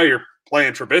Foles, now you're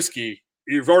playing Trubisky.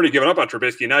 You've already given up on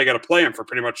Trubisky. Now you got to play him for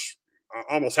pretty much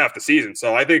almost half the season.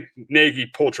 So I think Nagy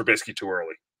pulled Trubisky too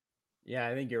early. Yeah,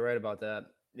 I think you're right about that.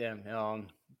 Yeah,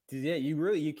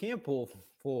 you can't pull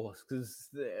because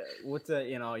what's that?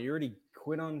 You already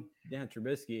quit on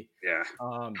Trubisky. Yeah,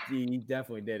 He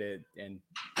definitely did it, and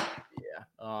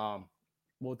yeah,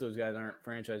 both those guys aren't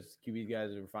franchise QB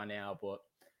guys. We're finding out, but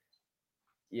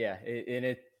yeah,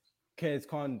 it's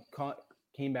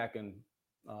came back and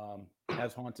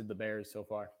has haunted the Bears so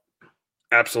far.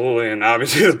 absolutely. And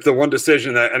obviously, the one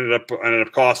decision that ended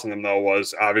up costing them though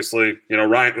was obviously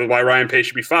why Ryan Pace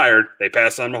should be fired. They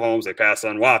passed on Mahomes, they passed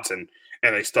on Watson,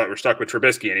 and were stuck with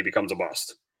Trubisky, and he becomes a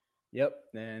bust. Yep,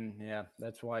 and yeah,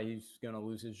 that's why he's going to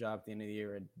lose his job at the end of the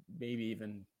year, and maybe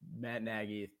even Matt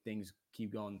Nagy if things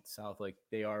keep going south like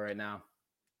they are right now.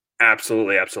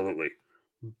 Absolutely, absolutely.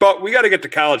 But we got to get to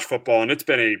college football, and it's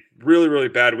been a really, really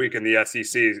bad week in the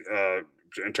SEC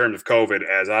in terms of COVID,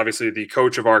 as obviously the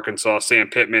coach of Arkansas, Sam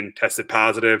Pittman, tested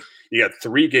positive. You got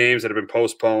 3 games that have been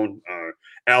postponed,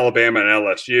 Alabama and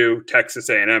LSU, Texas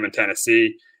A&M and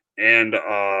Tennessee, and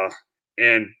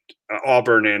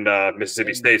Auburn and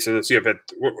Mississippi State. So let's see if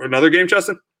another game,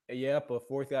 Justin? Yep, a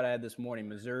fourth guy I had this morning,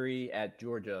 Missouri at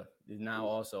Georgia, is now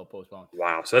also postponed.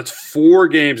 Wow. So that's 4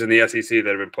 games in the SEC that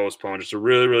have been postponed. It's a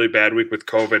really, really bad week with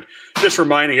COVID. Just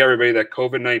reminding everybody that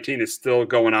COVID-19 is still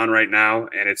going on right now.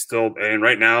 And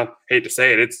right now, hate to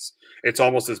say it, it's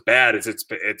almost as bad as it's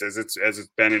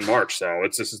been in March. So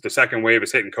this is the second wave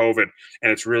is hitting COVID,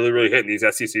 and it's really, really hitting these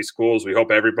SEC schools. We hope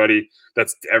everybody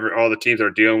all the teams that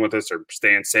are dealing with this are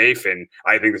staying safe. And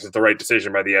I think this is the right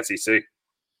decision by the SEC.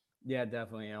 Yeah,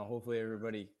 definitely. Hopefully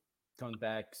everybody comes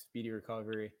back, speedy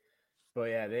recovery. But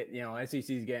yeah, SEC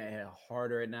is getting hit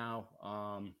hard right now.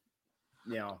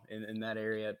 In that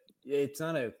area, it's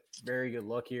not a very good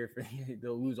look here.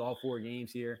 They'll lose all 4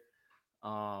 games here.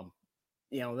 Them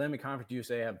in Conference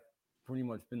USA have pretty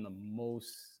much been the most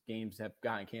games have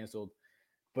gotten canceled.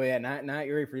 But yeah, not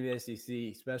great for the SEC,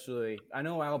 especially. I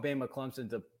know Alabama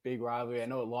Clemson's a big rivalry. I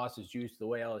know it lost its juice the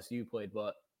way LSU played,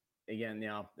 but again,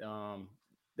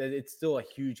 it's still a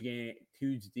huge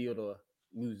deal to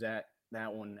lose that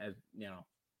one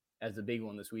as the big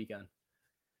one this weekend.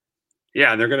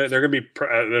 Yeah, and they're gonna be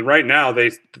right now.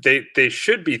 They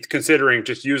should be considering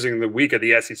just using the week of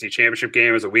the SEC championship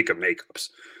game as a week of makeups.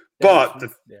 But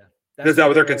is that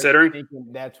what they're considering?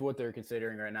 That's what they're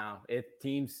considering right now. If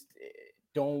teams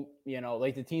don't,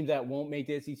 like the teams that won't make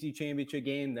the SEC championship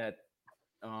game, that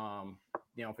for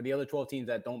the other 12 teams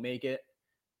that don't make it,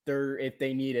 if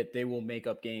they need it, they will make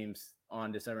up games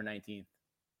on December 19th.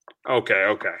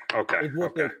 Okay. It's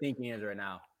what their thinking is right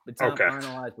now. It's not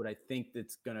finalized, but I think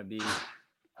it's going to be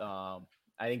I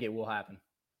think it will happen.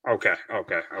 Okay.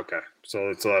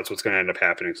 So that's what's going to end up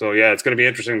happening. So yeah, it's going to be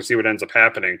interesting to see what ends up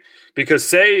happening because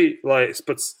say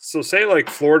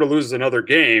Florida loses another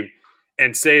game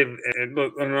and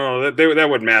that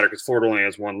wouldn't matter because Florida only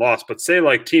has 1 loss. But say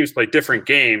like teams play different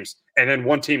games and then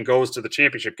one team goes to the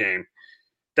championship game,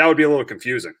 that would be a little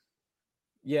confusing.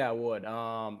 Yeah, it would.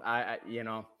 I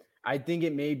think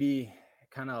it may be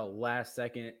kind of last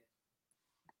second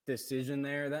decision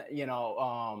there that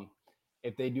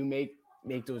if they do make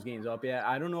those games up. Yeah,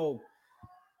 I don't know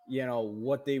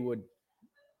what they would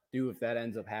do if that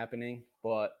ends up happening,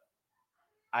 but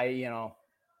I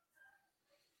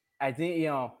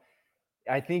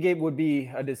think it would be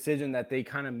a decision that they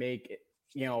kind of make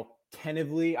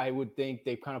tentatively. I would think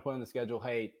they kind of put on the schedule,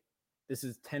 hey, this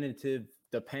is tentative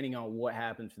depending on what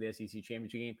happens for the SEC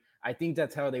championship game. I think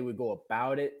that's how they would go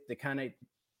about it, to kind of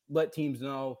let teams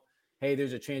know, hey,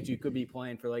 there's a chance you could be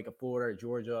playing for like a Florida or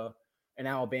Georgia and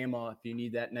Alabama if you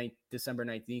need that December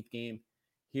 19th game.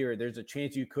 Here, there's a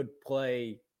chance you could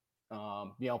play,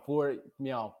 Florida,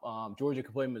 Georgia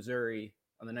could play Missouri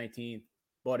on the 19th.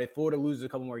 But if Florida loses a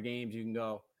couple more games, you can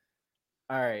go,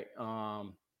 all right,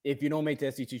 if you don't make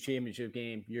the SEC championship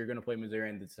game, you're going to play Missouri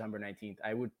on December 19th.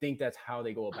 I would think that's how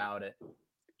they go about it.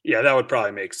 Yeah, that would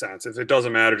probably make sense. If it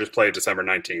doesn't matter, just play December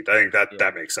 19th. I think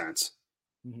that makes sense.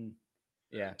 Mm-hmm.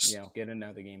 Yeah, get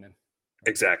another game in.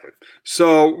 Exactly.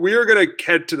 So we are going to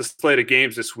head to the slate of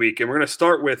games this week, and we're going to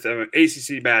start with an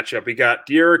ACC matchup. We got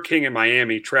D'Eriq King in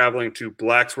Miami traveling to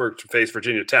Blacksburg to face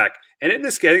Virginia Tech. And in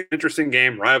this game, interesting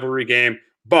game, rivalry game,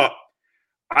 but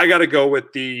I got to go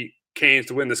with the Canes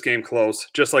to win this game close,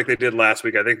 just like they did last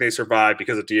week. I think they survived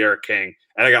because of D'Eriq King,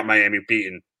 and I got Miami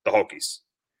beating the Hokies.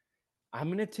 I'm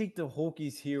going to take the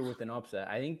Hokies here with an upset.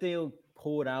 I think they'll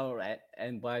pull it out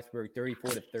in Blacksburg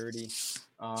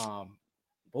 34-30.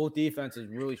 Both defenses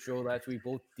really showed last week.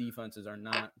 Both defenses are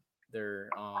not their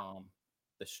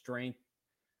the strength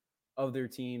of their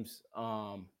teams.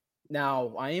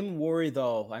 Now, I am worried,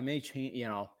 though. I may change,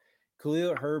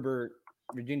 Khalil Herbert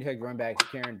Virginia Tech running back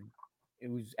Karen, it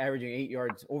was averaging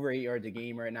over 8 yards a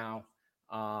game right now.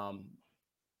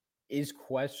 Is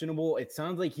questionable. It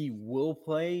sounds like he will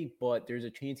play, but there's a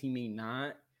chance he may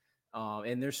not.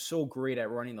 And they're so great at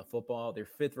running the football. They're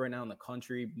fifth right now in the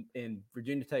country, and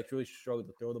Virginia Tech really struggled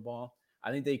to throw the ball.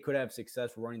 I think they could have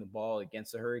success running the ball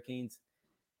against the Hurricanes.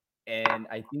 And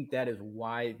I think that is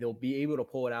why they'll be able to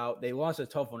pull it out. They lost a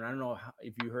tough one. I don't know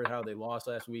if you heard how they lost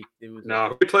last week. It was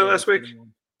no, we played last week.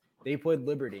 They played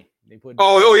Liberty. They played.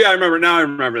 Oh yeah, I remember. Now I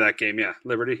remember that game. Yeah,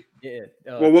 Liberty. Yeah.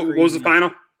 Well, what was the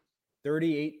final?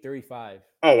 38-35.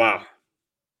 Oh wow.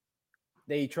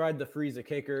 They tried to freeze the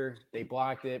kicker. They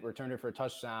blocked it, returned it for a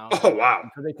touchdown. Oh wow.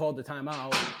 So they called the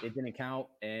timeout. It didn't count,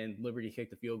 and Liberty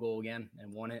kicked the field goal again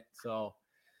and won it. So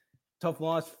tough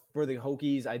loss for the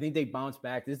Hokies. I think they bounced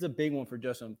back. This is a big one for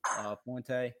Justin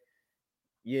Fuente.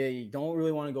 Yeah, you don't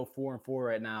really want to go 4-4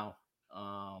 right now.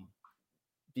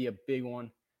 Be a big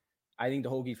one. I think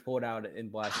the Hokies pulled out in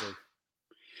Blacksburg.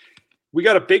 We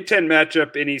got a Big Ten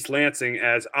matchup in East Lansing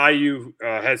as IU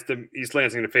has the East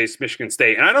Lansing to face Michigan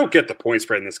State. And I don't get the point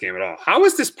spread in this game at all. How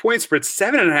is this point spread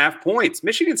 7.5 points?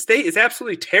 Michigan State is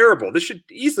absolutely terrible. This should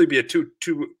easily be a two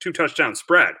touchdown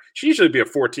spread. It should usually be a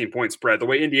 14-point spread the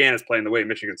way Indiana's playing, the way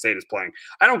Michigan State is playing.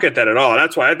 I don't get that at all.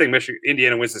 That's why I think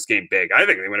Indiana wins this game big. I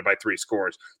think they win it by 3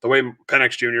 scores. The way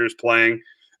Penix Jr. is playing,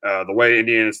 the way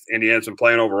Indiana's been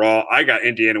playing overall, I got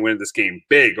Indiana winning this game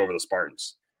big over the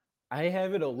Spartans. I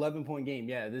have it 11-point game.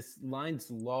 Yeah, this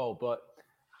line's low, but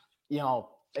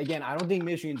again, I don't think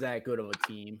Michigan's that good of a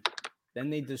team. Then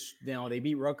they just, they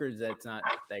beat Rutgers. That's not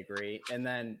that great. And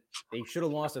then they should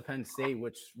have lost to Penn State,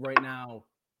 which right now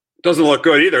doesn't look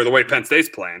good either. The way Penn State's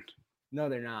playing. No,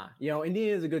 they're not.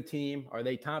 Indiana's a good team. Are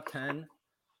they top 10?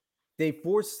 They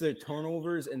force their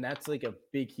turnovers, and that's like a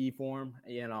big key for them.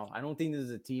 I don't think this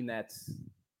is a team that's.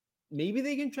 Maybe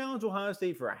they can challenge Ohio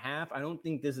State for a half. I don't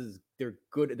think they're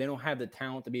good. They don't have the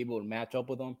talent to be able to match up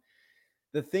with them.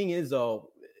 The thing is,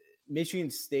 though,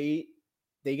 Michigan State,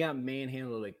 they got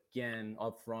manhandled again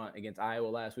up front against Iowa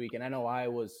last week. And I know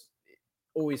Iowa's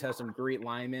always has some great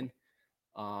linemen,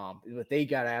 but they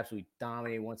got absolutely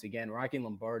dominated once again. Rocky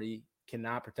Lombardi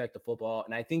cannot protect the football.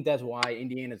 And I think that's why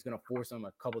Indiana is going to force them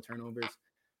a couple turnovers.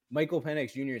 Michael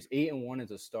Penix Jr. is 8-1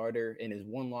 as a starter, and his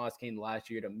one loss came last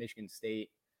year to Michigan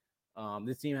State.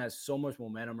 This team has so much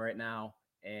momentum right now,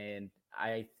 and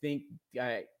I think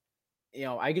I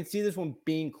could see this one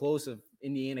being close if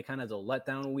Indiana kind of has a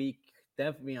letdown week.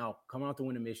 Definitely, coming out to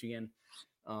win to Michigan.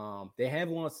 They have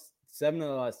lost 7 of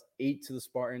the last 8 to the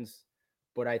Spartans,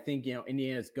 but I think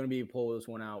Indiana is going to be able to pull this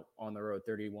one out on the road,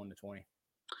 31-20.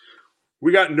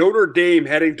 We got Notre Dame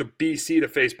heading to BC to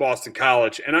face Boston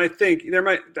College, and I don't think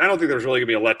there's really going to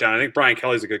be a letdown. I think Brian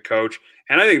Kelly's a good coach,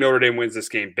 and I think Notre Dame wins this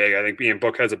game big. I think Ian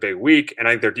Book has a big week, and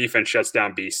I think their defense shuts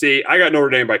down BC. I got Notre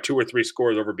Dame by 2 or 3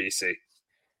 scores over BC.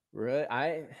 Really?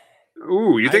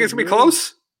 You think it's going to be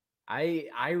close?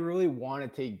 I really want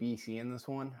to take BC in this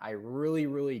one. I really,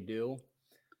 really do.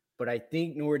 But I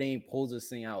think Notre Dame pulls this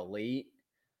thing out late.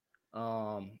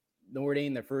 Notre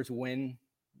Dame, their first win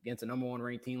against a number 1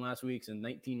 ranked team last week in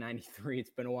 1993.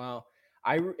 It's been a while.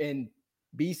 And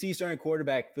BC starting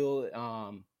quarterback Phil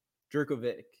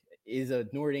Jurkovec is a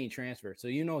Notre Dame transfer, so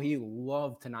he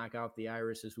loved to knock out the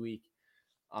Irish this week.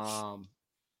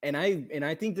 And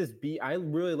I think I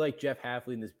really like Jeff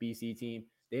Hafley in this BC team.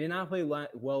 They did not play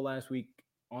well last week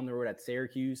on the road at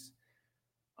Syracuse.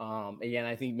 Again,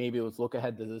 I think maybe it was look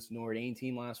ahead to this Notre Dame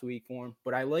team last week for him.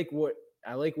 But I like what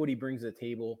he brings to the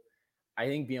table. I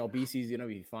think BC is going to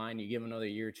be fine. You give him another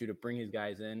year or two to bring his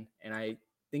guys in, and I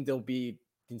think they'll be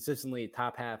consistently a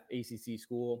top half ACC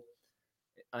school.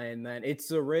 And then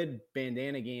it's a red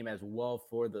bandana game as well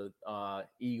for the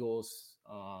Eagles,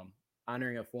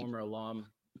 honoring a former alum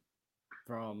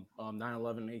from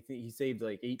 9/11. He saved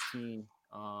like 18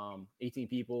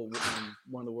 people in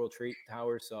one of the World Trade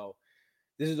Towers. So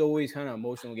this is always kind of an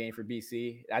emotional game for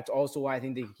BC. That's also why I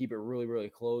think they can keep it really, really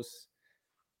close.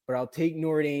 But I'll take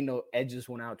Notre Dame to edge this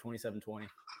one out 27-20.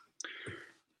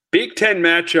 Big Ten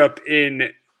matchup in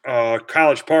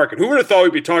College Park. And who would have thought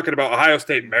we'd be talking about Ohio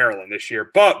State and Maryland this year?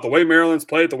 But the way Maryland's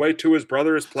played, the way Tua's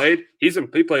brother has played, he's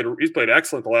played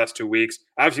excellent the last 2 weeks.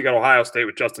 Obviously, you got Ohio State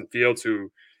with Justin Fields,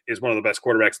 who is one of the best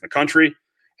quarterbacks in the country.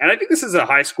 And I think this is a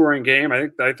high-scoring game. I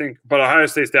think, but Ohio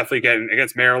State's definitely getting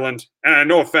against Maryland. And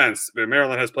no offense, but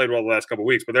Maryland has played well the last couple of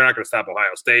weeks, but they're not going to stop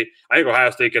Ohio State. I think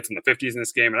Ohio State gets in the 50s in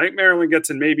this game, and I think Maryland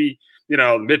gets in maybe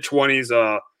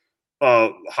mid-20s,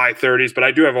 high 30s. But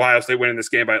I do have Ohio State winning this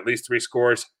game by at least 3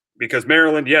 scores because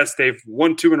Maryland, yes, they've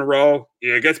won 2 in a row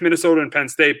against Minnesota and Penn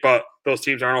State, but those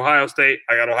teams aren't Ohio State.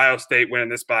 I got Ohio State winning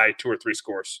this by 2 or 3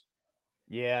 scores.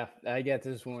 Yeah, I got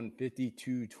this one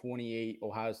 52-28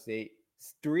 Ohio State.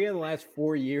 3 of the last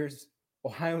 4 years,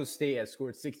 Ohio State has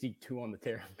scored 62 on the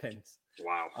Terrapins.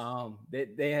 Wow.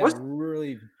 They have Was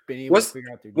really been able to was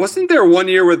figure out their wasn't defense. there one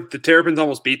year where the Terrapins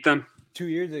almost beat them? 2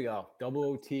 years ago, double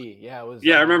OT. Yeah, it was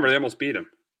Yeah, I remember they almost beat them.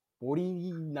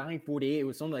 49-48. It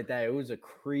was something like that. It was a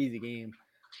crazy game.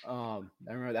 I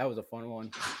remember that was a fun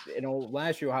one.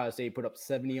 Last year Ohio State put up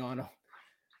 70 on them.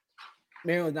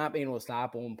 Maryland's not being able to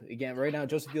stop them. Again, right now,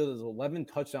 Justin Fields has 11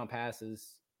 touchdown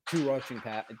passes, two rushing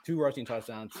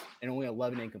touchdowns, and only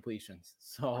 11 incompletions.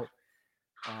 So,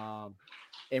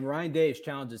 and Ryan Day has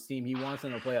challenged his team. He wants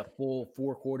them to play a full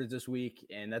 4 quarters this week,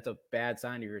 and that's a bad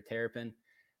sign if you're a Terrapin.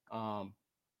 Talia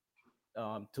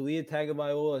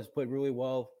Tagovailoa has played really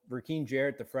well. Raheem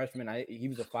Jarrett, the freshman, he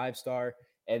was a 5-star.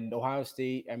 And Ohio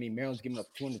State, Maryland's given up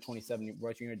 227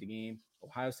 rushing yards a game.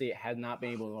 Ohio State has not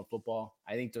been able to run football.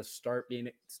 I think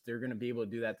they're going to be able to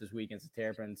do that this week against the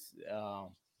Terrapins.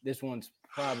 This one's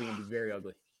probably going to be very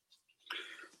ugly.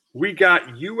 We got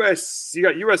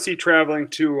USC traveling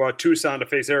to Tucson to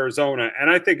face Arizona, and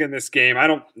I think in this game, I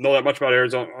don't know that much about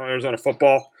Arizona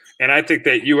football, and I think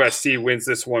that USC wins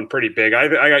this one pretty big. I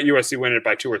got USC winning it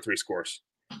by 2 or 3 scores.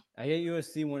 I get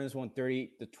USC winning this one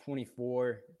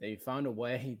 30-24. They found a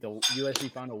way. The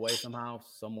USC found a way somehow,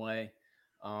 some way,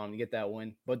 to get that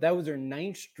win. But that was their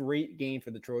 9th straight game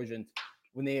for the Trojans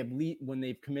when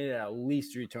they've committed at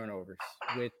least 3 turnovers,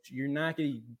 which you're not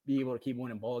going to be able to keep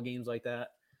winning ball games like that.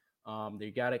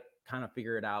 They got to kind of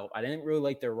figure it out. I didn't really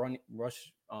like their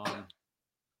rush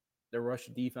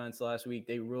defense last week.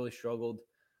 They really struggled.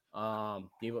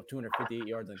 Gave up 258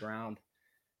 yards on the ground.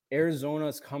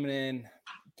 Arizona's coming in.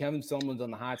 Kevin Sumlin's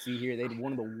on the hot seat here. They had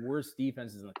one of the worst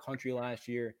defenses in the country last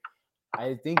year.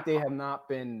 I think their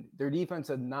defense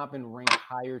has not been ranked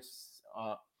higher.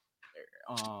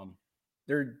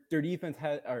 Their defense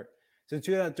since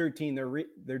 2013,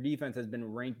 their defense has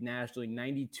been ranked nationally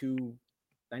 92nd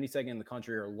in the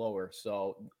country or lower.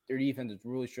 So their defense has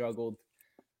really struggled.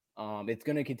 It's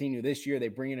going to continue this year. They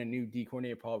bring in a new D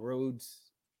coordinator, Paul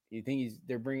Rhodes. You think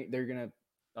they're going to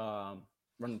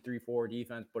run the 3-4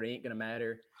 defense, but it ain't going to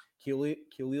matter.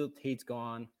 Khalil Tate's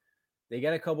gone. They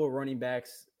got a couple of running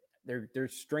backs. Their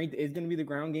strength is going to be the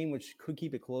ground game, which could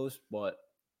keep it close, but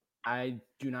I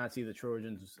do not see the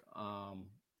Trojans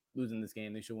losing this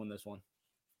game. They should win this one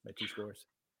by 2 scores.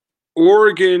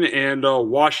 Oregon and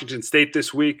Washington State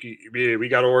this week. We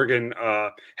got Oregon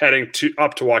heading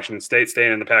up to Washington State,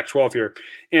 staying in the Pac-12 here.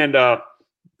 And I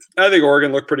think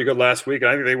Oregon looked pretty good last week, and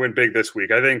I think they win big this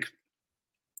week. I think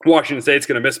Washington State's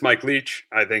going to miss Mike Leach.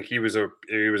 I think he was a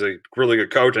really good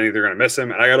coach. I think they're going to miss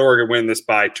him. And I got Oregon win this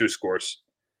by 2 scores.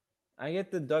 I get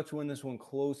the Ducks win this one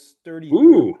close,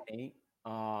 30-8.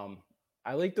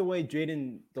 I like the way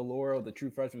Jaden DeLauro, the true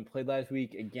freshman, played last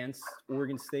week against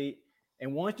Oregon State.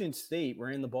 And Washington State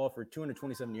ran the ball for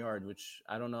 227 yards, which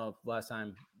I don't know if last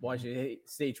time Washington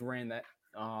State's ran that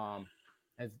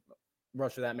has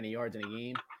rushed for that many yards in a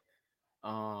game.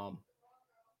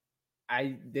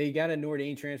 They got a Notre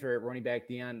Dame transfer at running back,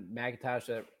 Deion McIntosh,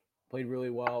 that played really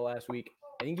well last week.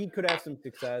 I think he could have some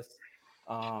success.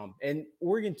 And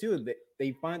Oregon too,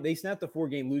 they snapped the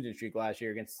 4-game losing streak last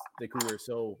year against the Cougars.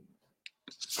 So,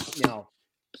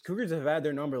 Cougars have had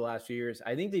their number the last few years.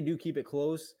 I think they do keep it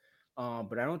close,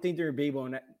 but I don't think they're able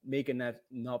to make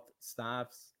enough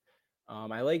stops.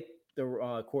 I like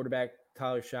the quarterback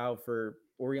Tyler Shaw for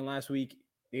Oregon last week.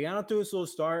 They got off to a slow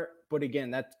start, but again,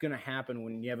 that's going to happen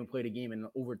when you haven't played a game in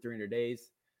over 300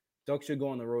 days. Ducks should go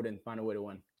on the road and find a way to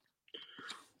win.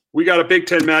 We got a Big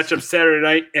Ten matchup Saturday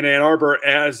night in Ann Arbor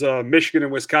as Michigan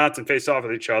and Wisconsin face off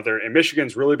with each other. And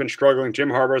Michigan's really been struggling. Jim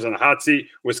Harbaugh's on the hot seat.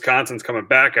 Wisconsin's coming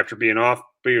back after being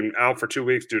out for 2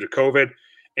 weeks due to COVID.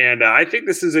 And I think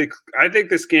this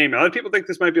game, a lot of people think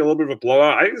this might be a little bit of a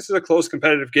blowout. I think this is a close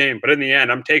competitive game, but in the end,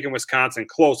 I'm taking Wisconsin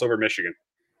close over Michigan.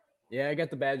 Yeah, I got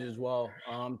the badge as well.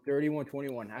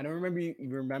 31-21. I don't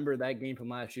remember that game from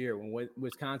last year when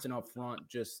Wisconsin up front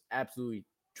just absolutely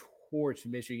torched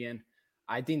Michigan.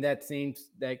 I think that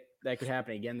could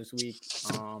happen again this week.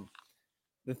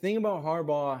 The thing about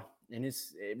Harbaugh and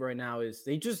his right now is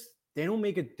they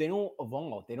don't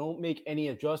evolve. They don't make any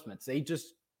adjustments.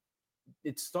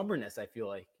 It's stubbornness. I feel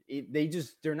like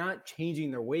they're not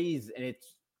changing their ways, and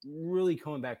it's really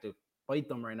coming back to bite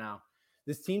them right now.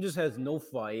 This team just has no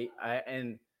fight.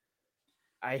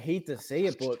 I hate to say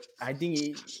it, but I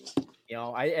think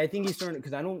I think he's starting,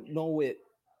 because I don't know it.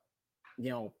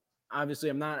 Obviously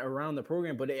I'm not around the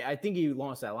program, but I think he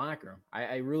lost that locker room.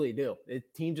 I really do. The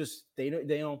team just they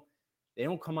don't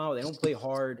come out. They don't play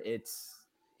hard. It's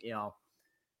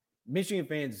Michigan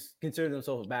fans consider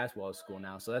themselves a basketball school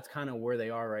now, so that's kind of where they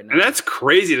are right now. And that's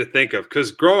crazy to think of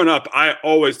because growing up, I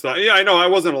always thought, yeah, I know I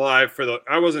wasn't alive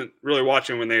I wasn't really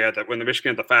watching when when the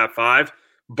Michigan had the Fab Five,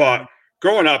 but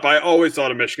growing up, I always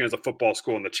thought of Michigan as a football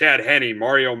school in the Chad Henne,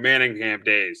 Mario Manningham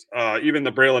days, even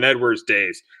the Braylon Edwards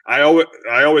days. I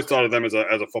always thought of them as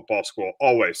a football school,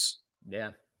 always. Yeah,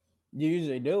 you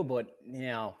usually do, but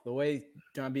the way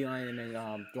John Beilein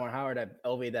and Dorn Howard have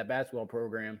elevated that basketball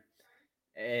program,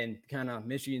 and kind of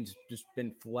Michigan's just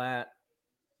been flat.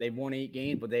 They've won 8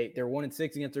 games, but they're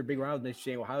 1-6 against their big rivals,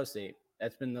 Michigan, Ohio State.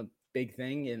 That's been the big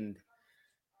thing, and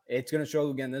it's going to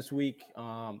struggle again this week.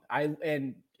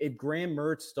 And if Graham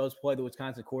Mertz does play the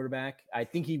Wisconsin quarterback, I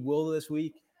think he will this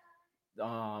week.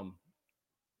 I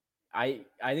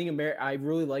think I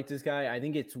really like this guy. I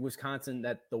think it's Wisconsin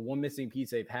that the one missing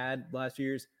piece they've had last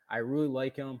year's. I really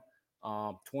like him.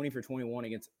 20 for 21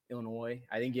 against Illinois.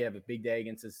 I think you have a big day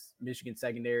against this Michigan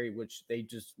secondary, which they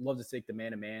just love to stick to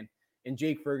man-to-man. And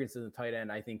Jake Ferguson, the tight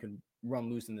end, I think can run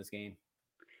loose in this game.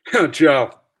 Joe,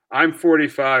 I'm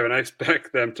 45, and I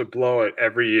expect them to blow it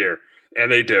every year,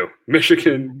 and they do.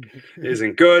 Michigan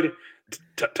isn't good.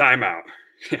 Timeout.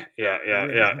 Yeah.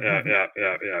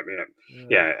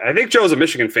 I think Joe's a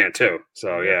Michigan fan too.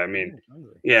 So yeah, I mean,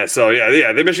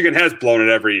 the Michigan has blown it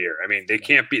every year. I mean, they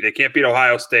can't beat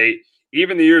Ohio State.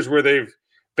 Even the years where they've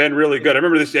been really good. I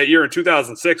remember that year in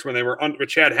 2006 when they were with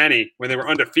Chad Henne, when they were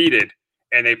undefeated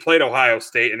and they played Ohio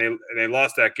State and they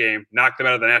lost that game, knocked them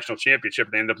out of the national championship,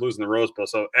 and they ended up losing the Rose Bowl.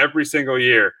 So every single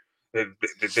year,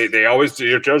 they always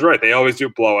do. Joe's right. They always do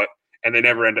blow it. And they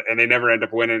never end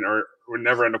up winning or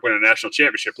never end up winning a national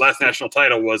championship. Last national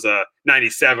title was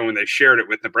 97 when they shared it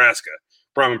with Nebraska.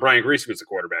 Brian Griese was the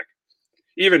quarterback.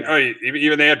 Even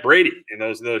they had Brady in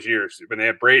those years. When they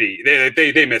had Brady,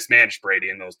 they mismanaged Brady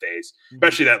in those days,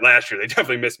 especially that last year. They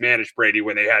definitely mismanaged Brady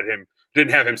when they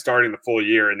didn't have him starting the full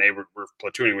year, and they were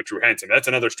platooning with Drew Henson. That's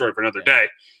another story for another day.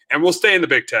 And we'll stay in the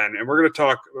Big Ten, and we're going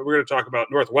to talk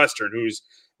about Northwestern, who's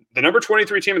the number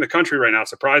 23 team in the country right now,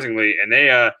 surprisingly, and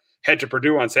they head to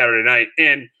Purdue on Saturday night.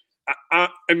 And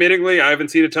admittingly, I haven't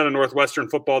seen a ton of Northwestern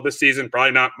football this season,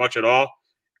 probably not much at all.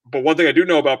 But one thing I do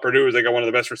know about Purdue is they got one of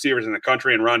the best receivers in the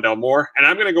country in Rondell Moore. And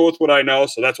I'm going to go with what I know,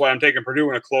 so that's why I'm taking Purdue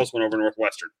in a close one over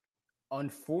Northwestern.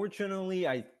 Unfortunately,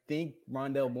 I think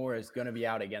Rondell Moore is going to be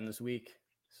out again this week,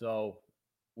 so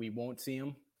we won't see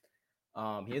him.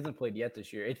 He hasn't played yet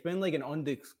this year. It's been like an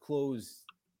undisclosed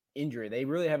injury. They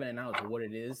really haven't announced what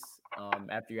it is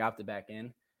after you opted back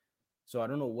in. So I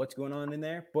don't know what's going on in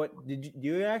there. But do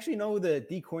you actually know the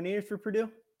D coordinators for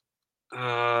Purdue?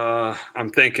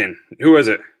 I'm thinking. Who is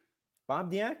it?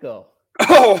 Bob Diaco.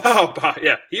 Oh, wow.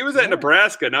 Yeah. He was at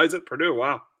Nebraska. Now he's at Purdue.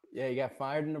 Wow. Yeah, he got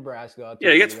fired in Nebraska.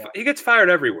 Yeah, he gets fired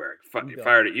everywhere.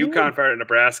 Fired at UConn, fired at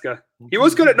Nebraska. He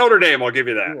was good at Notre Dame, I'll give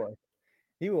you that.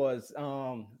 He was.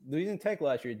 Louisiana Tech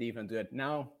last year, defense good.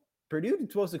 Now, Purdue is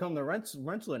supposed to come to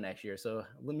Rensselaer next year, so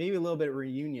maybe a little bit of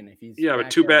reunion if he's. Yeah,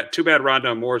 but too bad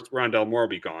Rondell Moore will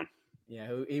be gone. Yeah,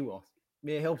 he will.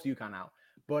 It helps UConn out.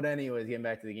 But anyways, getting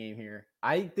back to the game here,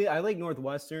 I like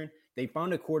Northwestern. They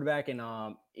found a quarterback in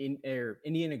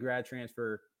Indiana grad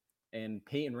transfer, and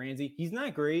Peyton Ramsey. He's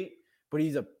not great, but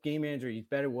he's a game manager. He's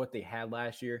better than what they had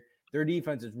last year. Their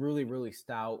defense is really, really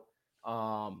stout.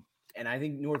 And I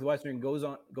think Northwestern goes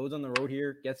on the road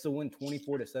here, gets the win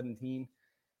 24-17.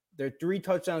 Their 3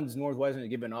 touchdowns Northwestern has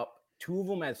given up. 2 of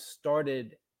them have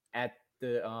started at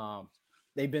the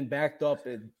they've been backed up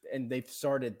and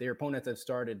their opponents have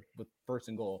started with first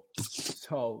and goal.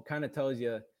 So kind of tells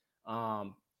you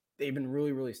they've been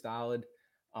really, really solid.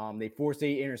 They forced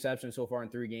 8 interceptions so far in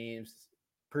 3 games.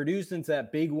 Purdue, since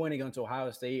that big win against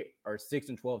Ohio State, are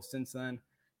 6-12 since then.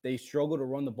 They struggle to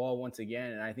run the ball once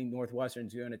again, and I think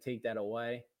Northwestern's going to take that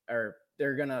away, or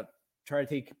they're going to try to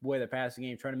take away the passing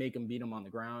game, try to make them beat them on the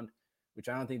ground, which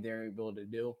I don't think they're able to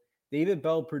do. David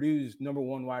Bell, Purdue's number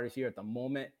 1 wide receiver at the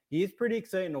moment. He is pretty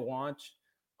exciting to watch.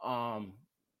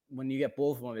 When you get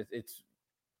both of them, it's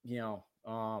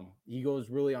he goes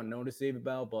really unnoticed, David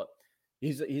Bell, but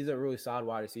he's a really solid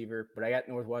wide receiver. But I got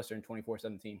Northwestern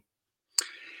 24-17.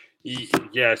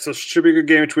 Yeah, so it should be a good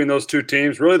game between those 2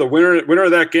 teams. Really, the winner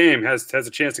of that game has a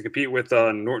chance to compete with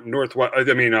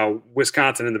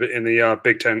Wisconsin in the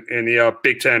Big Ten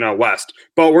Big Ten West.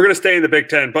 But we're going to stay in the Big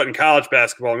Ten. But in college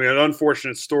basketball, an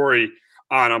unfortunate story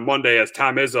on a Monday as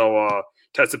Tom Izzo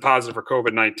tested positive for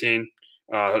COVID-19.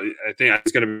 I think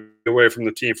he's going to be away from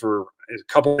the team for a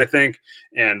couple, I think.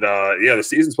 And the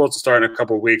season's supposed to start in a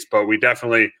couple of weeks, but we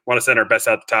definitely want to send our best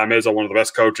out to Tom Izzo, one of the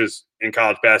best coaches in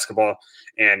college basketball.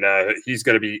 And he's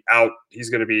going to be out. He's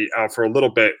going to be out for a little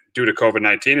bit due to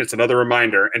COVID-19. It's another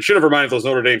reminder, and should have reminded those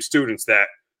Notre Dame students that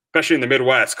especially in the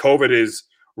Midwest. COVID is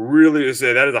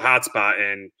that is a hot spot,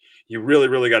 and you really,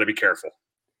 really got to be careful.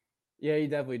 Yeah, you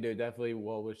definitely do. Definitely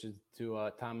well wishes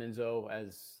to Tom Izzo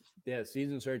as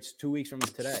season starts 2 weeks from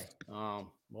today.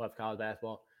 We'll have college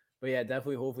basketball. But yeah,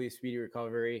 definitely hopefully a speedy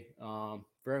recovery.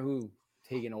 For who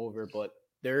taking over, but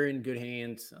they're in good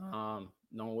hands.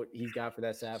 Know what he's got for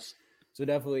that staff. So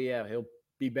definitely, yeah, he'll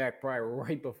be back probably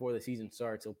right before the season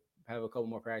starts. He'll have a couple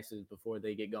more practices before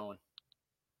they get going.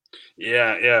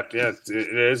 Yeah, it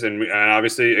is, and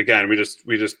obviously, again, we just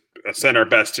send our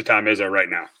best to Tom Izzo right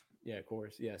now. Yeah, of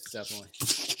course. Yes, definitely.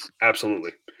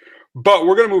 Absolutely. But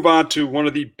we're going to move on to one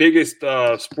of the biggest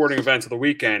sporting events of the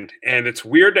weekend, and it's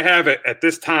weird to have it at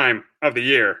this time of the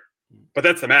year, but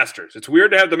that's the Masters. It's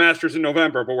weird to have the Masters in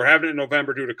November, but we're having it in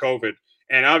November due to COVID.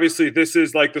 And obviously, this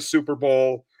is like the Super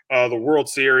Bowl, the World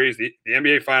Series, the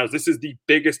NBA Finals. This is the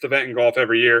biggest event in golf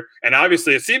every year. And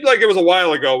obviously, it seemed like it was a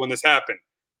while ago when this happened,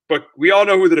 but we all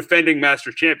know who the defending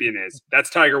Masters champion is. That's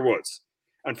Tiger Woods.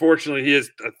 Unfortunately, his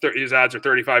odds are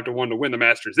 35-1 to win the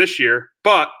Masters this year,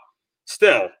 but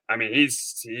still, I mean,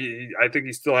 I think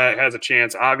he still has a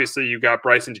chance. Obviously, you got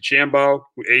Bryson DeChambeau,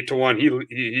 8-1.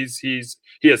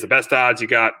 He has the best odds. You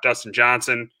got Dustin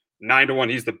Johnson, 9-1.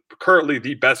 He's currently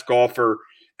the best golfer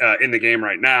in the game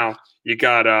right now. You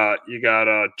got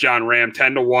John Ram,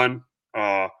 10-1.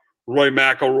 Roy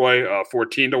McIlroy,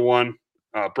 14-1.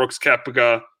 Brooks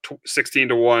Koepka,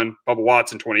 16-1. Bubba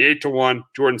Watson, 28-1.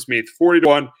 Jordan Spieth,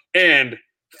 40-1, and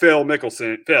Phil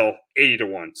Mickelson,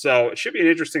 80-1. So it should be an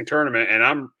interesting tournament. And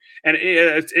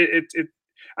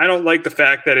I don't like the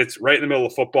fact that it's right in the middle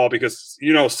of football because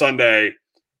Sunday,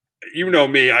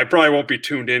 me, I probably won't be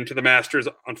tuned into the Masters,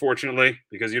 unfortunately,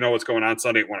 because what's going on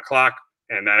Sunday at 1:00,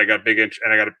 and then I got big and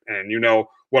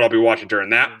what I'll be watching during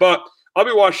that. But I'll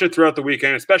be watching it throughout the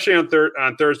weekend, especially on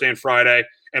Thursday and Friday,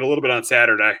 and a little bit on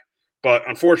Saturday. But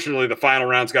unfortunately, the final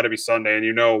round's got to be Sunday, and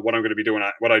what I'm going to be doing,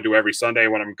 what I do every Sunday,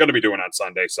 what I'm going to be doing on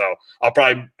Sunday. So I'll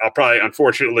probably,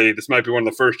 unfortunately, this might be one of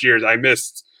the first years I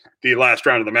missed the last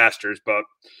round of the Masters. But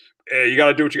you got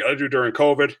to do what you got to do during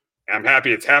COVID. I'm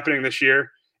happy it's happening this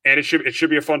year, and it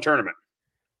should be a fun tournament.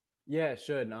 Yeah, it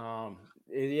should.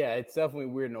 It's definitely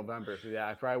weird in November. Yeah,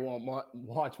 I probably won't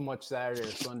watch much Saturday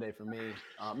or Sunday for me.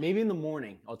 Maybe in the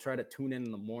morning. I'll try to tune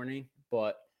in the morning,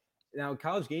 but. Now,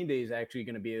 College Game Day is actually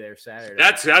going to be there Saturday.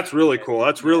 That's really cool.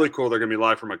 That's really cool. They're going to be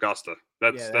live from Augusta.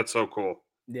 That's so cool.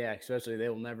 Yeah, especially they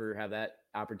will never have that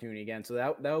opportunity again. So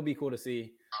that would be cool to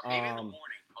see. Maybe in the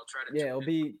morning. I'll try to. Yeah, it'll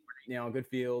be a good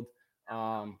field. We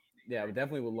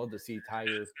definitely would love to see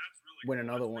Tiger win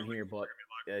another one here, but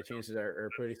the chances are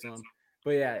pretty slim.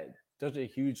 But yeah, such a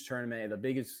huge tournament, the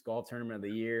biggest golf tournament of the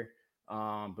year.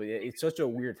 But it's such a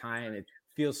weird time. It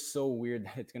feels so weird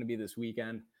that it's going to be this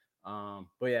weekend.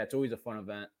 But yeah, it's always a fun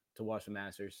event to watch the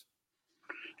Masters.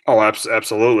 Oh,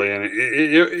 absolutely, and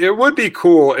it would be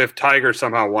cool if Tiger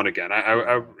somehow won again.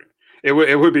 It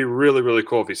would be really, really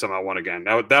cool if he somehow won again.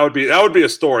 That would be a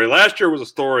story. Last year was a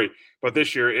story, but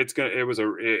this year this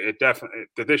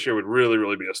year would really,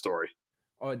 really be a story.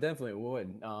 Oh, it definitely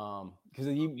would. Because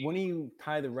when you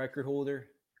tie the record holder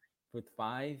with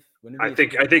 5, I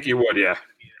think you would, yeah.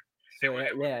 So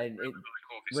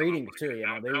ratings too,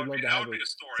 they would love to have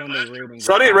Sunday ratings.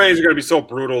 Sunday ratings are going to be so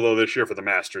brutal though this year for the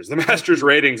Masters. The Masters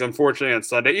ratings, unfortunately, on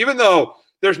Sunday, even though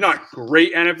there's not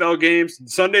great NFL games,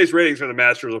 Sunday's ratings for the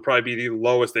Masters will probably be the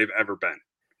lowest they've ever been.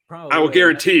 Probably, I will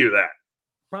guarantee you that.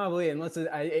 Probably, unless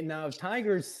now if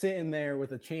Tiger's sitting there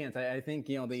with a chance, I think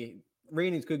the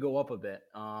ratings could go up a bit.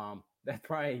 That's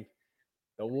probably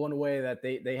the one way that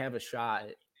they have a shot.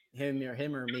 Him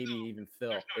or maybe even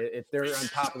Phil, if they're on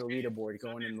top of the leaderboard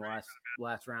going in the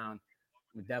last round,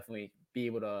 would definitely be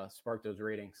able to spark those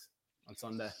ratings on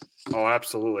Sunday. Oh,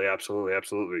 absolutely.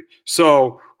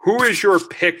 So, who is your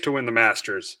pick to win the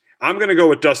Masters? I'm going to go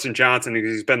with Dustin Johnson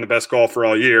because he's been the best golfer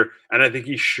all year, and I think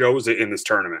he shows it in this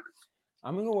tournament.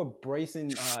 I'm going to go with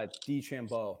Bryson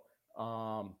DeChambeau.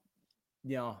 I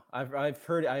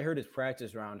heard his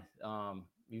practice round.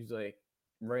 He was like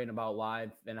writing about live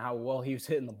and how well he was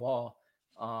hitting the ball.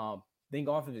 I think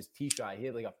off of his tee shot, he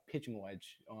hit like a pitching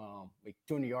wedge, like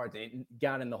 200 yards, and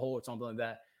got in the hole or something like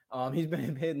that. He's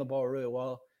been hitting the ball really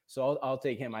well, so I'll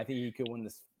take him. I think he could win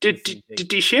this. Did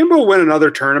DeChambeau win another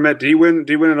tournament? Did he win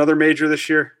another major this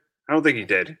year? I don't think he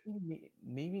did.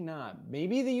 Maybe not.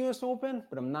 Maybe the U.S. Open,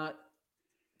 but I'm not.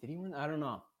 Did he win? I don't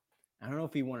know. I don't know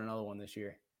if he won another one this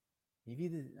year. I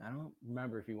don't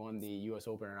remember if he won the U.S.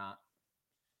 Open or not.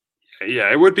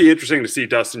 Yeah, it would be interesting to see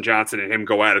Dustin Johnson and him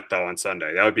go at it, though, on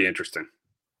Sunday. That would be interesting.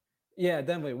 Yeah,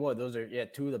 definitely would. Those are,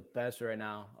 two of the best right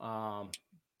now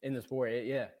in the sport.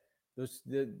 That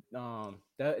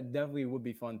definitely would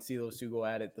be fun to see those two go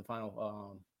at it the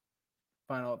final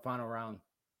final round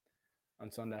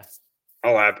on Sunday.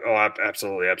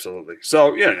 Absolutely.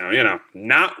 So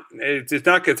it's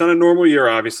not a normal year.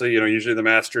 Obviously, usually the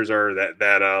Masters are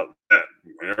that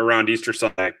around Easter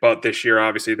Sunday, but this year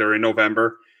obviously they're in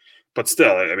November. But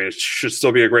still, I mean, it should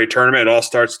still be a great tournament. It all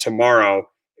starts tomorrow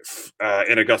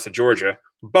in Augusta, Georgia.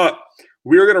 But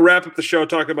we're going to wrap up the show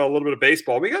talking about a little bit of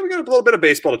baseball. We got a little bit of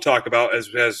baseball to talk about as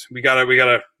we got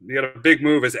a big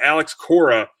move as Alex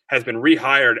Cora has been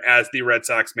rehired as the Red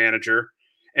Sox manager,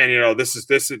 and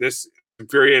this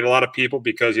infuriated a lot of people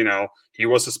because he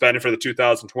was suspended for the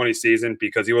 2020 season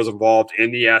because he was involved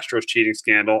in the Astros cheating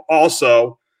scandal.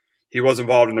 Also, he was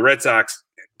involved in the Red Sox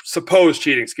supposed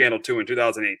cheating scandal too in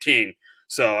 2018.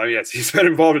 So yes, he's been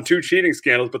involved in 2 cheating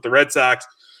scandals, but the Red Sox,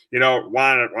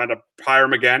 wanted to hire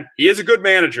him again. He is a good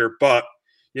manager, but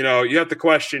you have to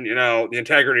question, the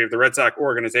integrity of the Red Sox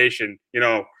organization,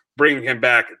 bringing him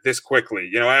back this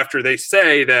quickly. After they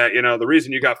say that, the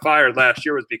reason you got fired last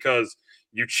year was because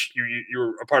you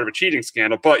were a part of a cheating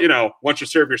scandal. But, once you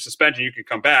serve your suspension, you can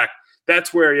come back.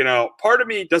 That's where, part of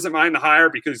me doesn't mind the hire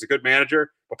because he's a good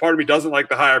manager, but part of me doesn't like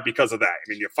the hire because of that. I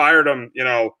mean, you fired him,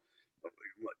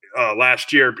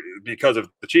 last year because of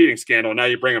the cheating scandal. Now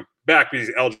you bring him back because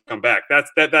he's eligible to come back. That's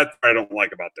what I don't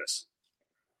like about this.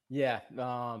 Yeah.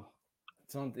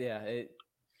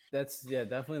 That's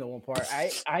definitely the one part.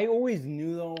 I always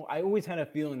knew though. I always had a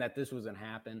feeling that this was gonna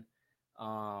happen.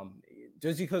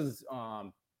 Just because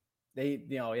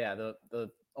the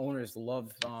owners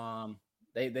love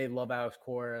they love Alex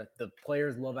Cora. The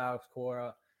players love Alex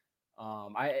Cora.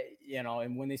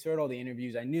 And when they started all the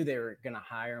interviews, I knew they were gonna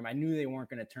hire him. I knew they weren't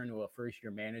gonna turn to a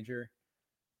first-year manager.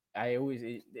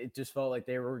 It just felt like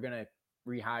they were gonna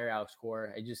rehire Alex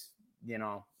Cora.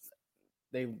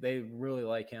 They really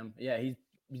like him. Yeah,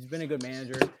 he's been a good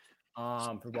manager for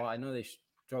a while. I know they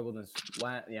struggled in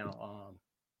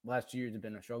last year's have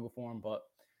been a struggle for him, but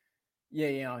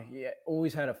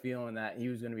always had a feeling that he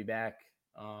was going to be back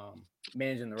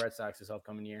managing the Red Sox this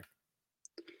upcoming year.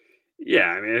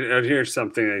 Yeah, I mean, here's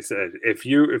something they said: if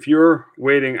you're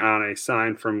waiting on a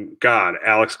sign from God,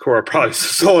 Alex Cora probably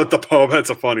sold at the Pope. That's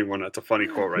a funny one. That's a funny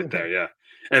quote right there. Yeah,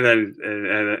 and then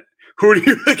who do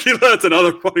you think he? That's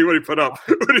another funny one he put up.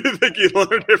 Who do you think he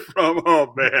learned it from?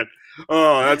 Oh man,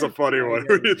 that's a funny one.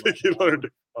 Who do you think he learned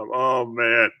it from? Oh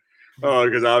man. Oh,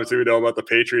 because obviously we know about the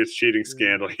Patriots cheating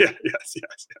scandal. Yeah, yes.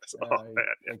 Oh man,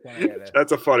 yeah.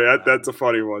 That's a funny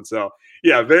one. So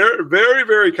yeah, very, very,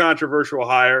 very controversial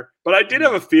hire. But I did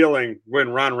have a feeling when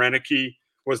Ron Renneke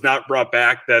was not brought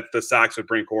back that the Sox would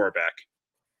bring Cora back.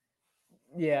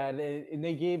 Yeah, and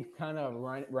they gave kind of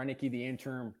Renneke the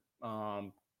interim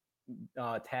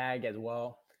tag as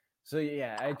well. So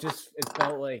yeah, it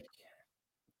felt like,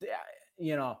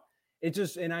 it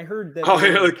just, and I heard that. Oh,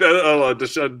 yeah, look that. Oh, I'm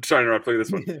trying to interrupt. Look at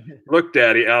this one. Look,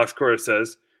 Daddy, Alex Cora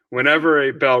says, whenever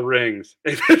a bell rings,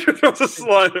 a pitcher throws a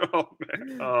slider.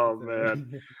 Oh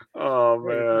man.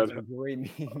 Yeah.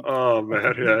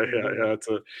 It's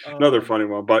another funny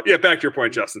one. But yeah, back to your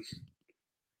point, Justin.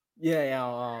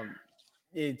 Yeah.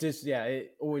 It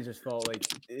always just felt like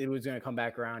it was going to come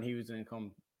back around. He was going to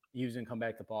come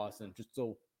back to Boston. Just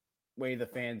the way the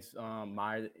fans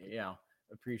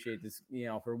appreciate this,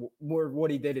 for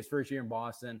what he did his first year in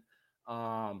Boston.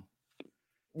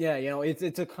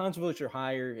 It's a controversial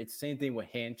hire. It's the same thing with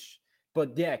Hinch,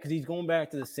 but yeah, because he's going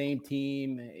back to the same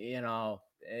team, and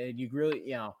you really,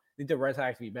 think the Red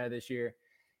Sox will be better this year.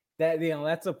 That,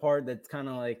 that's a part that's kind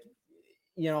of like,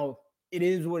 it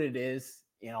is what it is.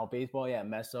 Baseball,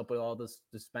 messed up with all the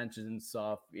suspensions and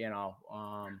stuff,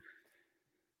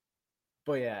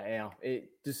 But it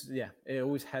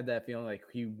always had that feeling like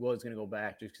he was gonna go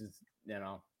back just because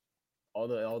all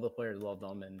the players loved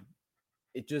him, and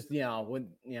it just Joe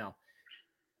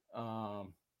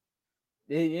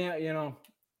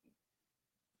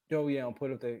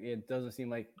put up it doesn't seem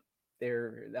like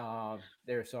they're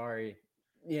sorry,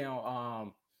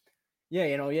 because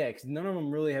none of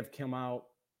them really have come out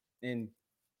and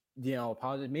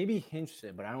apologize. Maybe Hinch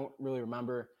did, but I don't really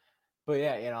remember. But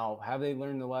have they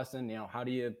learned the lesson? How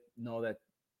do you know that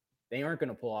they aren't going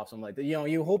to pull off something like that?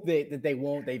 You hope that they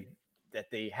won't. That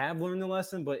they have learned the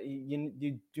lesson, but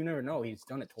you do never know. He's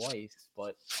done it twice,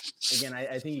 but again,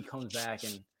 I think he comes back,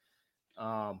 and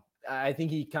I think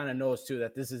he kind of knows too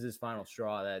that this is his final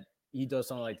straw. That he does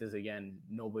something like this again,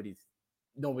 nobody's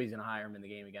going to hire him in the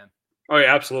game again. Oh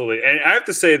yeah, absolutely. And I have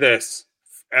to say this,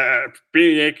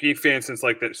 being a Yankee fan since the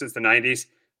 90s.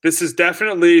 This is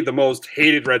definitely the most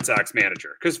hated Red Sox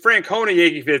manager because Francona,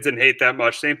 Yankee fans didn't hate that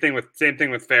much. Same thing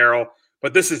with Farrell,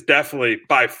 but this is definitely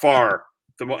by far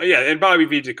the most. Yeah, and Bobby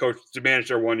V to manage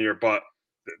their 1 year, but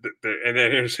and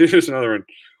then here's another one.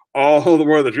 all the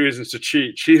more the reasons to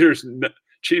cheat. Cheaters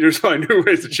find new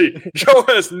ways to cheat. Joe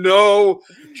does not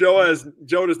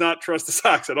trust the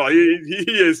Sox at all. He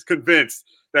is convinced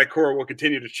that Cora will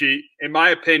continue to cheat. In my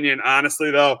opinion,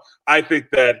 honestly, though, I think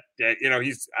that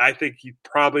I think he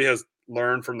probably has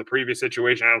learned from the previous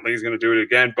situation. I don't think he's going to do it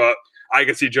again, but I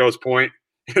can see Joe's point.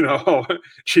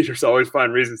 Cheaters always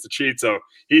find reasons to cheat, so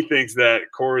he thinks that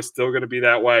Cora is still going to be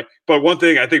that way. But one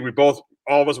thing I think all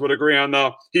of us would agree on,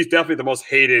 though, he's definitely the most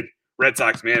hated Red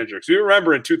Sox manager. Because we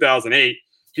remember in 2008,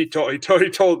 we told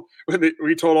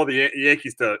all the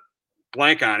Yankees to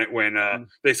blank on it when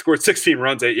they scored 16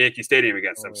 runs at Yankee Stadium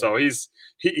against them. So he's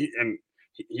definitely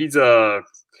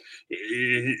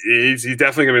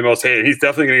going to be most hated. He's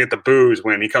definitely going to get the boos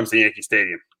when he comes to Yankee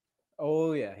Stadium.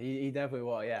 Oh yeah, he definitely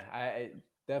will. Yeah, I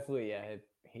definitely I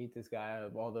hate this guy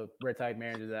of all the Red Sox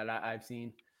managers that I've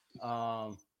seen.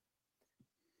 But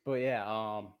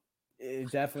yeah, it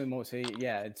definitely most hate.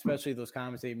 Yeah, especially those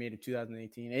comments they made in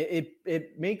 2018.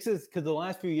 It makes us, because the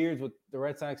last few years with the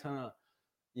Red Sox kind of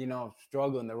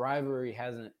struggling, the rivalry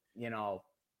hasn't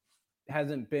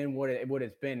been what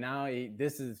it's been. Now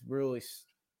this is really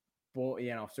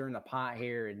stirring the pot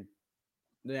here, and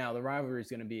the rivalry is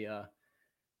going to be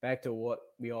back to what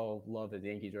we all love as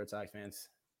Yankees Red Sox fans.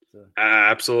 So.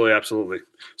 Absolutely.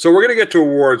 So we're going to get to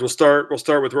awards. We'll start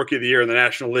with Rookie of the Year in the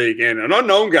National League, and an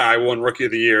unknown guy won Rookie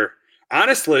of the Year.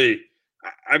 Honestly,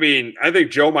 I mean, I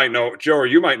think Joe or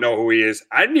you might know who he is.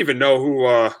 I didn't even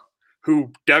know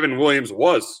who Devin Williams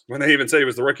was when they even said he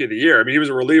was the Rookie of the Year. I mean, he was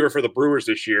a reliever for the Brewers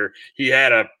this year. He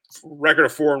had a record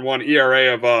of 4-1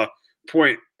 ERA of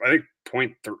 .83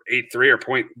 or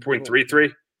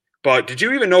 .33. But did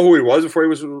you even know who he was before he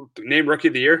was named Rookie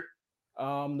of the Year?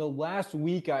 The last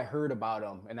week I heard about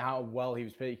him and how well he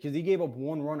was playing, because he gave up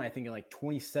one run, I think, in like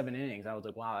 27 innings. I was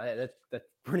like, wow, that's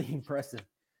pretty impressive.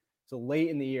 So late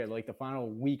in the year, like the final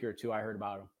week or two, I heard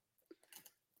about him.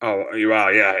 Oh, wow.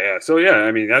 Yeah. So, yeah,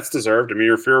 I mean, that's deserved. I mean,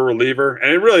 you're a reliever.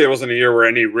 And it wasn't a year where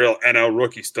any real NL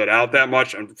rookie stood out that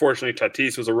much. Unfortunately,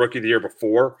 Tatis was a rookie the year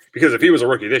before, because if he was a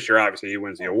rookie this year, obviously he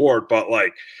wins the award. But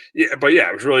it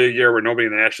was really a year where nobody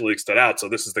in the National League stood out. So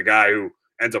this is the guy who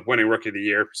ends up winning Rookie of the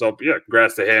Year. So, yeah,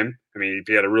 congrats to him. I mean,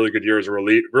 he had a really good year as a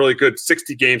reliever, really good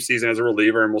 60-game season as a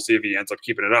reliever, and we'll see if he ends up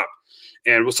keeping it up.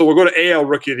 And so we'll go to AL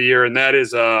Rookie of the Year, and that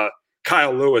is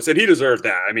Kyle Lewis, and he deserved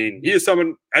that. I mean, he is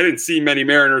someone – I didn't see many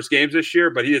Mariners games this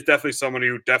year, but he is definitely someone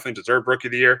who definitely deserved Rookie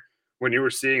of the Year. When you were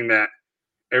seeing that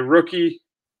a rookie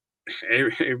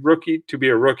to be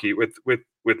a rookie with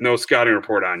no scouting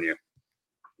report on you.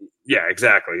 Yeah,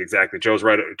 exactly. Joe's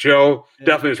right. Joe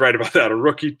definitely is right about that. A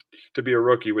rookie to be a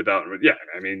rookie without – yeah,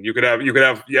 I mean, you could have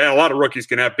a lot of rookies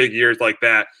can have big years like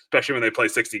that, especially when they play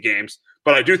 60 games.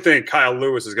 But I do think Kyle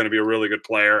Lewis is going to be a really good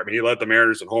player. I mean, he led the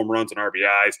Mariners in home runs and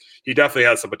RBIs. He definitely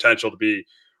has some potential to be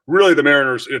really the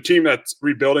Mariners, a team that's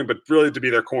rebuilding, but really to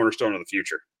be their cornerstone of the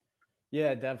future.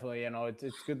 Yeah, definitely.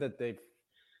 It's good that they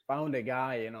found a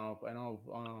guy.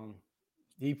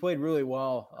 He played really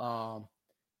well.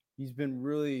 He's been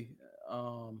really.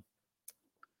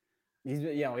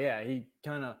 He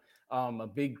kind of a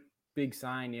big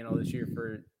sign, this year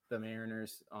for the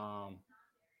Mariners.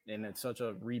 And it's such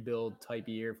a rebuild type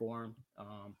year for him.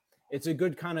 It's a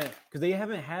good kind of, because they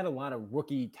haven't had a lot of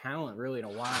rookie talent really in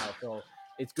a while. So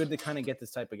it's good to kind of get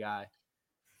this type of guy.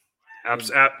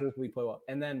 Hopefully play well.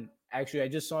 And then actually, I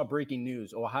just saw breaking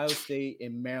news. Ohio State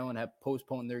and Maryland have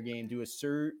postponed their game due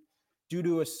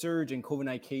to a surge in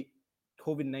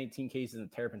COVID-19 cases in the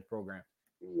Terrapins program.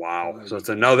 Wow. So it's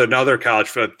another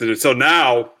college. So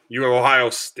now you have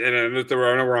Ohio State, and I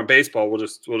know we're on baseball. We'll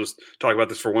just talk about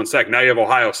this for 1 second. Now you have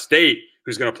Ohio State,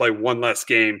 who's going to play one less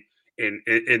game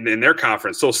in their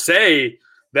conference. So say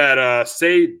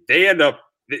they end up,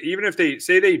 even if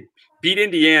they beat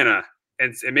Indiana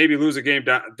and maybe lose a game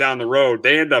down the road,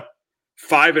 they end up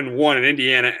 5-1 in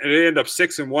Indiana, and they end up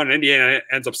 6-1, and Indiana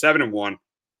ends up 7-1.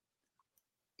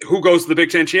 Who goes to the Big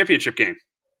Ten championship game?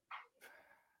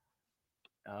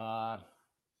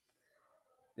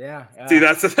 See,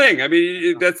 that's the thing. I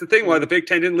mean, that's the thing. Why the Big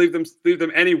Ten didn't leave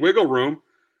them any wiggle room.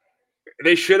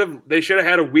 They should have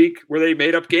had a week where they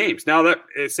made up games. Now but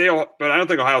I don't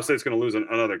think Ohio State's going to lose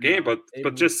another game. But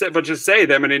just say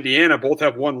them and Indiana both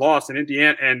have one loss in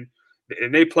Indiana, and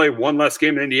they play one less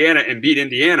game in Indiana and beat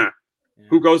Indiana. Yeah.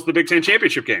 Who goes to the Big Ten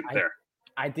championship game there?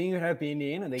 I think it would have to be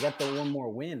Indiana. They got the one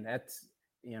more win. That's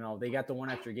they got the one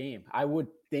extra game. I would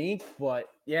think, but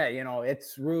yeah,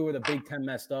 it's really where the Big Ten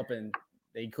messed up, and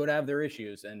they could have their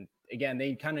issues. And again,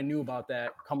 they kind of knew about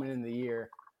that coming into the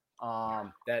year,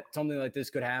 that something like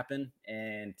this could happen.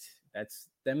 And that's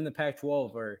them in the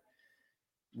Pac-12 are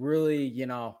really,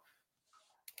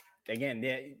 again,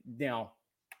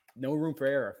 no room for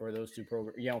error for those two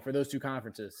for those two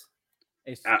conferences.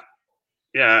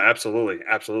 Yeah, absolutely.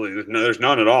 There's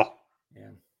none at all. Yeah,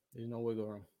 there's no wiggle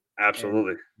room.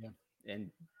 Absolutely.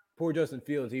 And poor Justin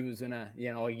Fields, he was gonna,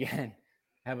 again,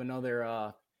 have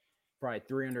another probably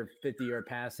 350-yard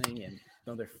passing and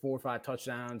another 4 or 5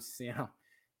 touchdowns.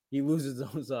 He loses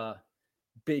those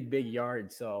big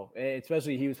yards. So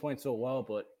especially he was playing so well,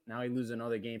 but now he loses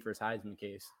another game for his Heisman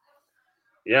case.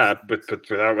 Yeah, but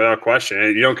without question,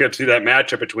 and you don't get to see that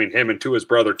matchup between him and Tua's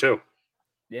brother too.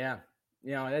 Yeah,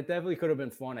 that definitely could have been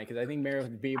fun because I think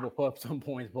Maryland would be able to put up some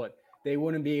points, but they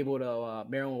wouldn't be able to.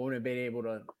 Maryland wouldn't have been able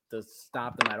to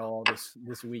stop them at all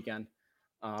this weekend.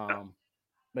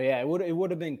 But yeah, it would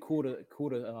have been cool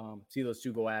to see those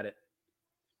two go at it.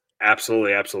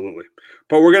 Absolutely.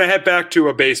 But we're going to head back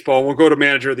to baseball. We'll go to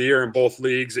Manager of the Year in both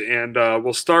leagues, and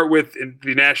we'll start with in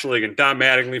the National League and Don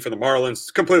Mattingly for the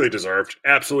Marlins. Completely deserved.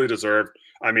 Absolutely deserved.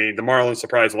 I mean, the Marlins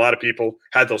surprised a lot of people,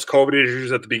 had those COVID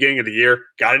issues at the beginning of the year,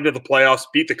 got into the playoffs,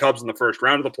 beat the Cubs in the first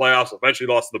round of the playoffs, eventually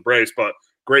lost to the Braves, but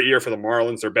great year for the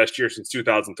Marlins, their best year since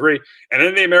 2003. And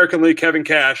in the American League, Kevin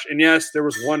Cash. And yes, there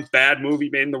was one bad movie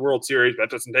made in the World Series, but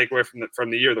that doesn't take away from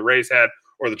the year the Rays had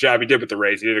or the job he did with the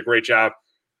Rays. He did a great job.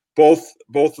 Both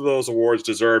of those awards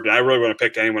deserved, and I really want to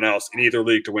pick anyone else in either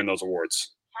league to win those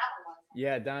awards.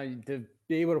 Yeah, Don, to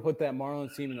be able to put that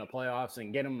Marlins team in the playoffs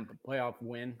and get them a playoff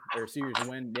win or a series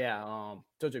win,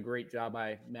 such a great job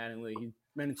by Mattingly. He's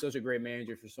been such a great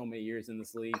manager for so many years in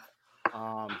this league.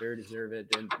 Very deserved.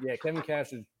 And yeah, Kevin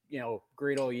Cash is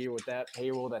great all year with that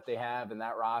payroll that they have and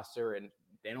that roster, and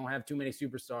they don't have too many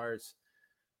superstars.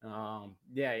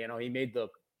 He made the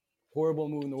horrible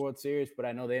move in the World Series, but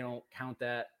I know they don't count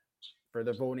that for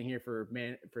the voting here for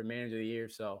Manager of the Year.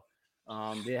 So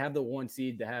they have the 1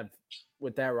 seed to have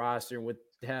with that roster,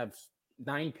 to have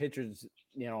 9 pitchers,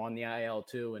 on the IL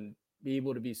too, and be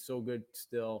able to be so good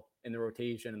still in the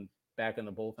rotation and back in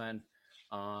the bullpen.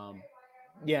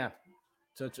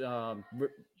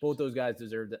 Both those guys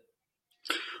deserved it.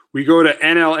 We go to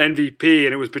NL MVP,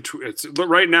 and it was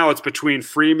right now it's between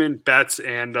Freeman, Betts,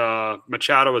 and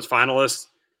Machado as finalists.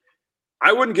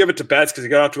 I wouldn't give it to Betts because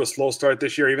he got off to a slow start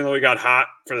this year, even though he got hot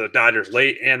for the Dodgers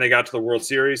late and they got to the World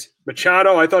Series.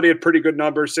 Machado, I thought he had pretty good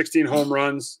numbers, 16 home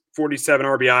runs, 47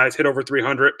 RBIs, hit over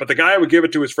 300. But the guy I would give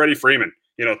it to is Freddie Freeman.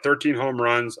 13 home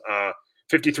runs,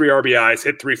 53 RBIs,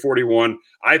 hit 341.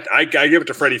 I give it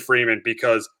to Freddie Freeman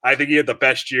because I think he had the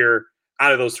best year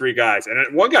out of those 3 guys.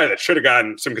 And one guy that should have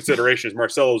gotten some consideration is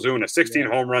Marcell Ozuna, 16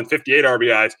 home runs, 58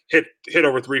 RBIs, hit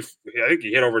over 3. I think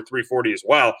he hit over 340 as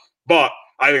well. But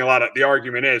I think a lot of the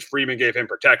argument is Freeman gave him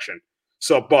protection.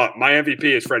 So, but my MVP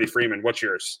is Freddie Freeman. What's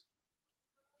yours?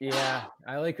 Yeah,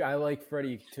 I like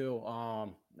Freddie too. I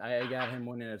got him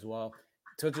winning as well.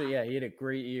 He had a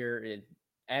great year.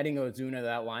 Adding Ozuna to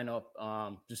that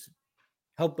lineup just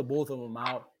helped the both of them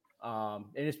out,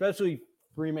 and especially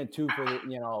Freeman too for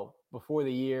before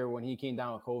the year when he came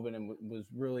down with COVID and was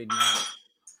really not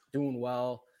doing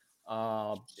well,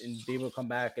 and be able to come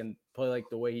back and play like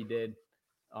the way he did.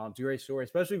 It's a great story,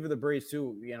 especially for the Braves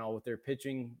too. With their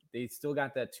pitching, they still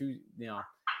got that 2.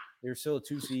 They're still a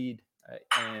 2 seed,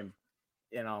 and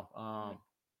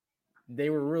they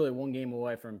were really 1 game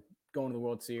away from going to the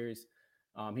World Series.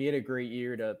 He had a great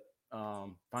year to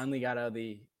finally got out of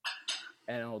the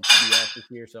NLDS this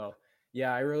year. So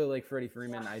yeah, I really like Freddie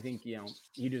Freeman. I think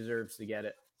he deserves to get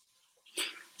it.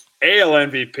 AL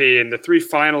MVP, and the 3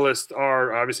 finalists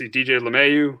are obviously DJ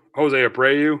LeMahieu, Jose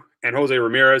Abreu, and Jose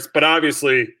Ramirez. But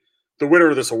obviously, the winner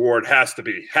of this award has to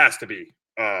be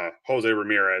Jose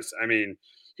Ramirez. I mean,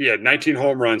 he had 19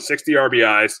 home runs, 60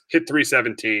 RBIs, hit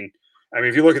 317. I mean,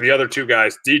 if you look at the other 2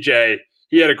 guys, DJ,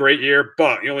 he had a great year,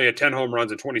 but he only had 10 home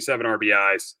runs and 27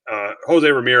 RBIs. Jose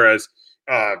Ramirez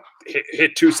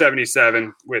hit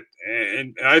 277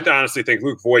 and I honestly think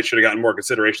Luke Voit should have gotten more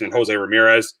consideration than Jose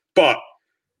Ramirez. But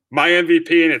my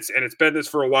MVP, and it's been this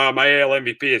for a while, my AL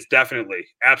MVP is definitely,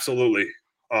 absolutely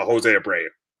Jose Abreu.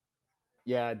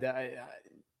 Yeah,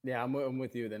 I'm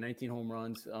with you. The 19 home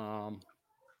runs,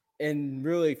 and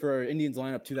really for Indians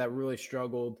lineup too, that really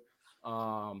struggled.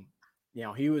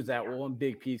 He was that one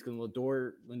big piece because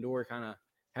Lindor kind of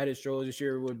had his struggles this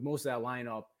year with most of that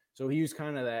lineup. So he was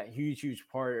kind of that huge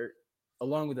part,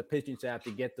 along with the pitching staff,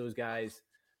 to get those guys.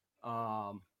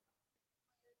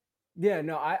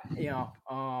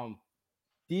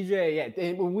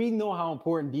 DJ, we know how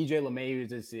important DJ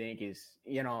LeMahieu is to the Yankees.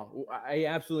 I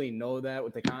absolutely know that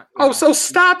with the so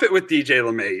stop it with DJ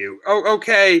LeMahieu. Oh,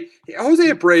 okay.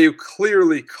 Jose Abreu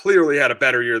clearly had a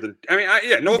better year than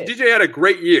DJ had a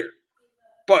great year,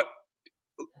 but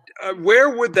where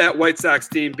would that White Sox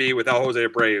team be without Jose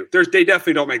Abreu? They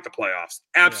definitely don't make the playoffs.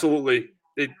 Absolutely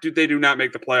They do not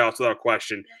make the playoffs without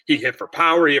question. He hit for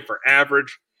power. He hit for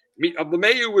average.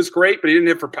 LeMahieu was great, but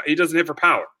he doesn't hit for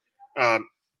power.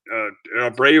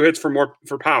 Abreu hits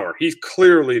for power. He's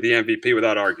clearly the MVP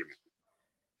without argument.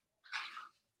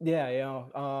 Yeah,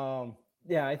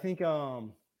 I think.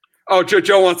 Oh,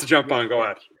 Joe wants to jump on. Go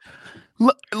ahead.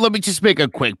 Let me just make a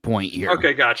quick point here.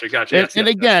 Okay, gotcha. And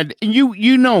again,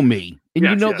 you know me,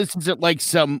 and this isn't like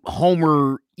some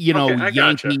homer, Yankee.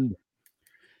 Gotcha.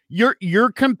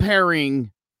 You're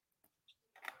comparing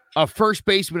a first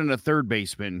baseman and a third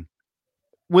baseman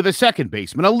with a second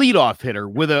baseman, a leadoff hitter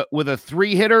with a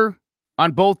three hitter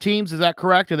on both teams. Is that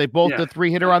correct? Are they both the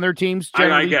three hitter on their teams?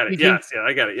 I get it. Yes,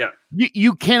 I get it. Yeah.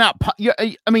 You cannot.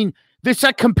 I mean, this is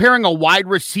like comparing a wide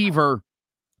receiver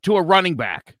to a running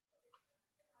back.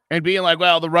 And being like,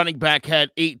 well, the running back had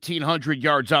 1,800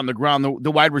 yards on the ground.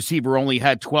 The wide receiver only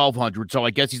had 1,200, so I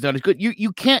guess he's not as good.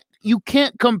 You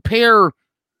can't compare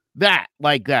that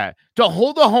like that. To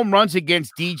hold the home runs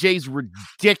against DJ's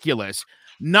ridiculous.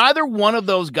 Neither one of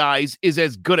those guys is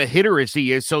as good a hitter as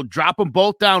he is, so drop them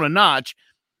both down a notch.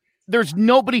 There's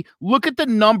nobody. Look at the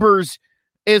numbers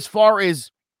as far as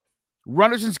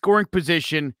runners in scoring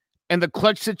position and the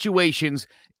clutch situations.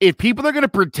 If people are going to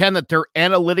pretend that they're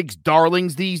analytics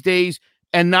darlings these days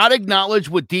and not acknowledge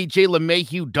what DJ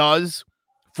LeMahieu does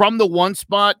from the one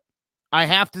spot, I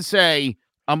have to say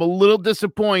I'm a little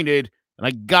disappointed, and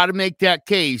I got to make that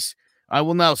case. I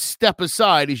will now step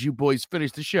aside as you boys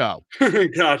finish the show.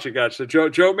 Gotcha.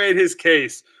 Joe made his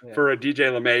case for a DJ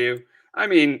LeMahieu. I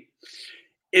mean,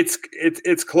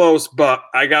 it's close, but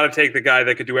I got to take the guy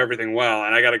that could do everything well,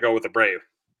 and I got to go with the Brave.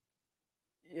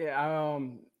 Yeah,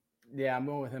 I'm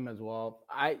going with him as well.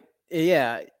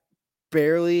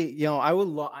 Barely. I would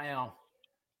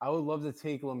love to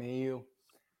take LeMahieu.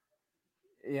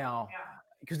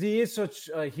 Because he is such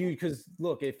a huge. Because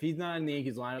look, if he's not in the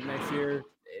Yankees lineup next year,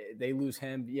 they lose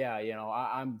him. Yeah,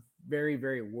 I'm very,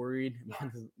 very worried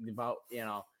about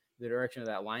the direction of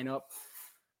that lineup.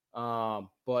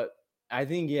 But I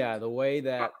think the way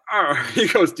that he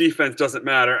goes, defense doesn't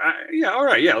matter. All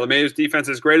right. Yeah, LeMahieu's defense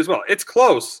is great as well. It's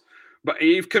close. But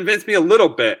you've convinced me a little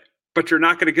bit, but you're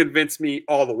not going to convince me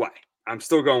all the way. I'm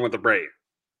still going with the Brave.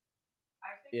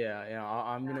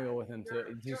 I'm going to go with him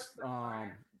too. Just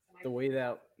the way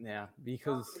that,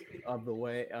 because of the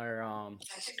way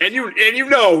and you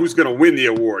know who's going to win the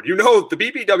award. You know the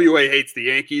BBWA hates the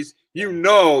Yankees. You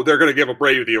know they're going to give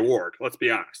Abreu the award. Let's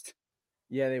be honest.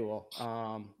 Yeah, they will.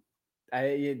 For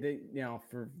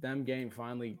them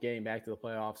finally getting back to the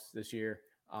playoffs this year,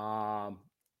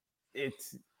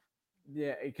 it's.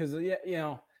 Yeah, because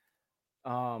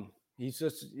he's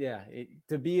just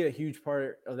to be a huge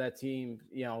part of that team.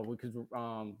 Because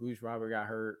Bruce Robert got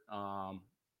hurt.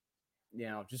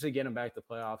 Just to get him back to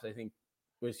the playoffs, I think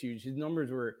was huge. His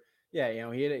numbers were he had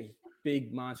a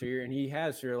big monster year, and he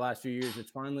has for the last few years.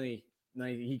 It's finally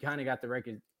he kind of got the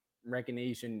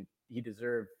recognition he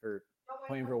deserved for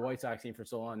playing for a White Sox team for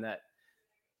so long that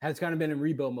has kind of been in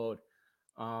rebuild mode.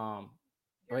 But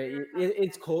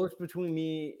it's close between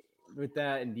me with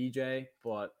that and DJ,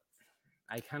 but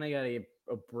I kind of got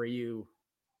Abreu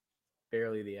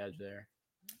barely the edge there.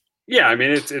 Yeah, I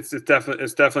mean it's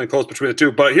definitely close between the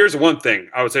two. But here's one thing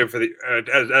I would say for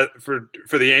the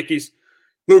for the Yankees,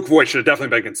 Luke Voit should have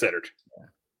definitely been considered.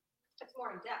 It's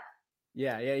more in depth.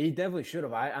 Yeah, he definitely should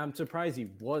have. I'm surprised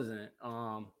he wasn't.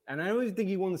 And I don't even think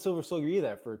he won the Silver Slugger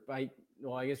either. I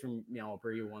guess from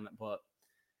Abreu won that, but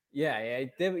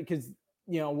definitely because.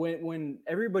 When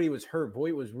everybody was hurt,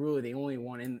 Voit was really the only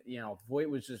one in. Voit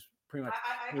was just pretty much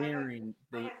carrying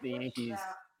the Yankees.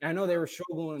 I know they were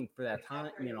struggling for that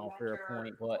time, for a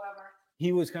point, but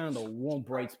he was kind of the one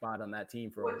bright spot on that team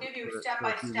for. We'll give you step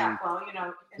by step. Well,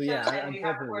 So I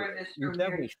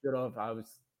definitely should have. I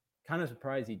was kind of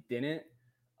surprised he didn't.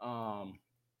 But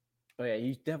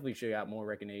he definitely should have got more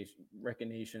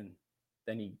recognition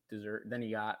than he deserved. Than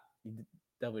he got. He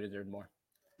definitely deserved more.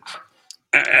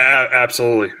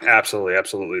 Absolutely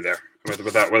there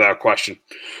without question.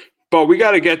 But we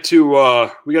got to get to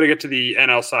the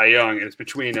NL Cy Young. It's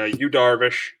between Yu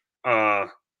Darvish,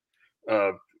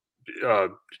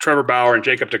 Trevor Bauer, and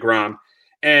Jacob deGrom.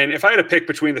 And if I had to pick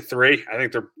between the three, I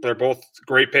think they're both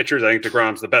great pitchers. I think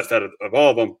deGrom's the best out of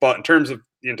all of them. But in terms of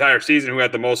the entire season, who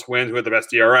had the most wins, who had the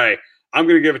best ERA, I'm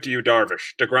going to give it to Yu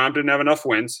Darvish. deGrom didn't have enough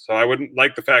wins, so I wouldn't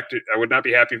like the fact I would not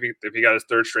be happy if he got his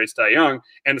third straight Cy Young.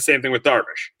 And the same thing with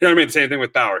Darvish. You know what I mean? The same thing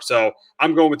with Bauer. So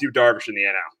I'm going with Yu Darvish in the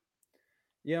NL.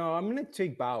 I'm going to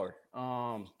take Bauer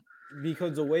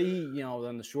because the way he,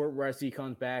 on the short rest, he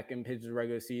comes back and pitches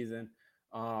regular season.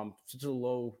 Such a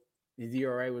low, his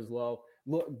ERA was low.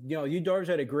 look, Yu Darvish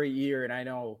had a great year, and I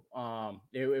know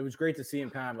it was great to see him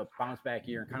kind of a bounce back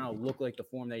year and kind of look like the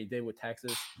form that he did with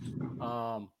Texas.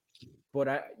 But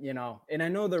and I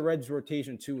know the Reds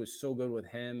rotation too was so good with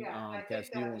him,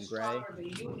 Castillo and Gray.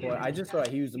 But I just thought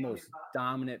he was the most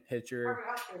dominant pitcher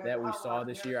that we saw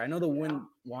this year. I know the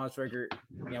win-loss record,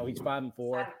 he's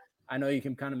 5-4. I know you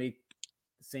can kind of make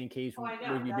the same case what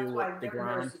you do with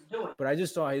DeGrom, but I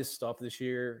just saw his stuff this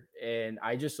year, and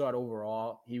I just thought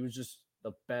overall he was just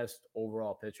the best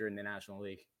overall pitcher in the National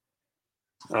League.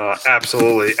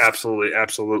 Absolutely.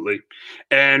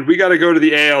 And we got to go to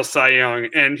the AL Cy Young.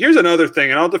 And here's another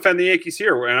thing, and I'll defend the Yankees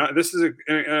here. And this is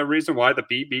a reason why the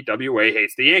BBWA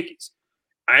hates the Yankees.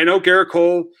 I know Garrett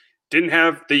Cole didn't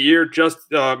have the year just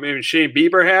maybe Shane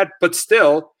Bieber had, but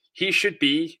still, he should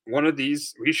be one of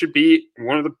these. He should be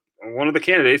one of the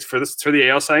candidates for the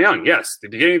AL Cy Young. Yes, the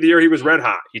beginning of the year he was red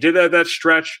hot. He did that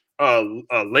stretch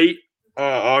late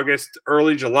August,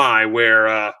 early July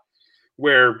where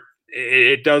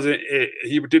he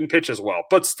didn't pitch as well,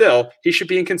 but still he should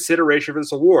be in consideration for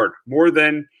this award more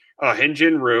than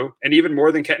Hyun-Jin Ryu and even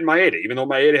more than Kenton Maeda. Even though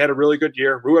Maeda had a really good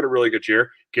year, Ryu had a really good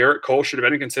year. Garrett Cole should have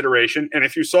been in consideration. And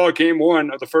if you saw game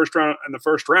one of the first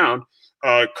round,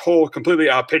 Cole completely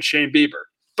outpitched Shane Bieber.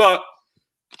 But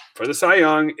for the Cy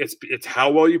Young, it's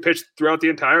how well you pitched throughout the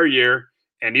entire year.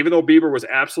 And even though Bieber was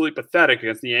absolutely pathetic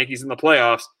against the Yankees in the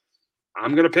playoffs,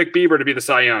 I'm going to pick Bieber to be the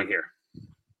Cy Young here.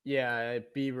 Yeah,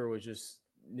 Bieber was just,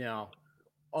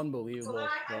 unbelievable.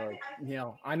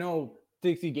 I know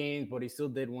 60 games, but he still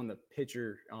did win the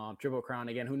pitcher Triple Crown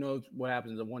again. Who knows what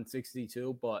happens at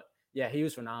 162? But yeah, he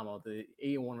was phenomenal. The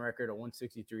 81 record, a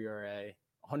 163 ERA,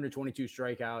 122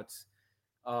 strikeouts.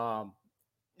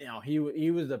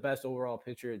 He was the best overall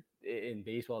pitcher in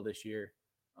baseball this year.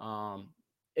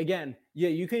 Again, yeah,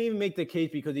 you can even make the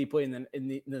case because he played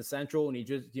in the Central, and he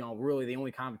just, really the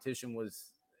only competition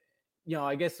was,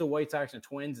 I guess the White Sox and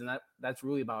Twins, and that's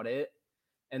really about it.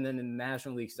 And then in the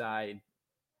National League side,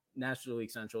 National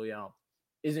League Central,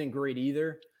 isn't great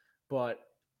either. But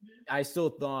I still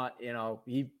thought,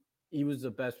 he was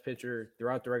the best pitcher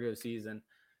throughout the regular season.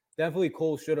 Definitely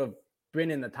Cole should have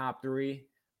been in the top three.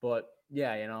 But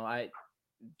yeah,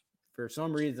 for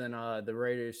some reason, the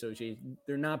Raiders Association,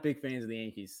 they're not big fans of the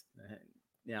Yankees.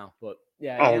 But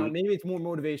yeah, maybe it's more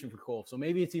motivation for Cole. So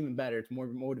maybe it's even better. It's more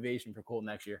motivation for Cole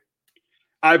next year.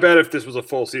 I bet if this was a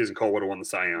full season, Cole would have won the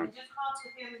Cy Young.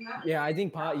 Yeah, I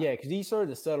think, because he started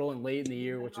to settle in late in the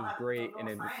year, which was great, and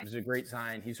it was a great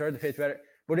sign. He started to pitch better,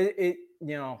 but it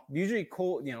usually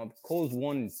Cole, Cole's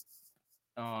won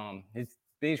his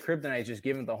biggest kryptonite is just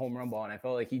giving the home run ball, and I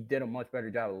felt like he did a much better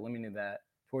job of limiting that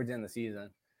towards the end of the season.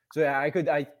 So yeah, I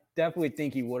definitely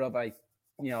think he would have. I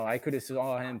could have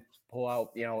saw him pull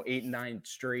out 8 and 9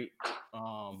 straight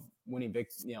winning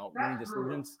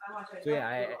decisions. So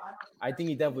yeah, I think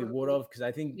he definitely would have, because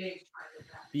I think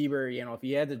Bieber, if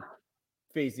he had to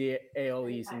face the AL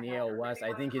East and the AL West,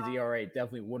 I think his ERA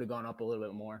definitely would have gone up a little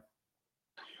bit more.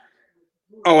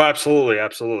 Oh, absolutely.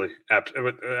 Definitely.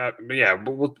 Yeah,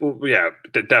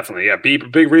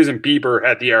 big reason Bieber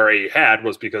had the ERA he had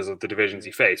was because of the divisions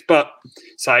he faced. But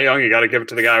Cy Young, you got to give it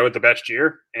to the guy with the best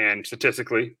year. And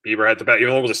statistically, Bieber had the best.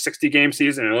 Even though it was a 60-game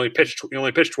season and he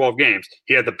only pitched 12 games,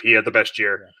 he had the best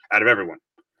year out of everyone.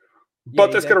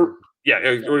 But that's gonna. Yeah,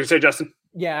 what did you say, Justin?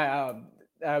 Yeah,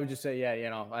 I would just say, I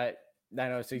know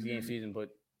it's a 60-game season, but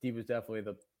he was definitely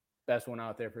the best one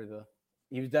out there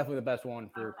He was definitely the best one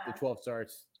for the 12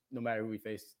 starts, no matter who we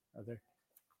faced out there.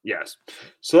 Yes.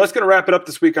 So that's going to wrap it up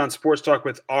this week on Sports Talk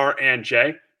with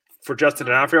R&J. For Justin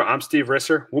D'Onofrio, I'm Steve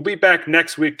Risser. We'll be back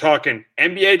next week talking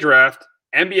NBA draft,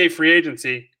 NBA free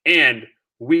agency, and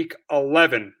week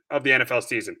 11 of the NFL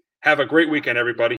season. Have a great weekend, everybody.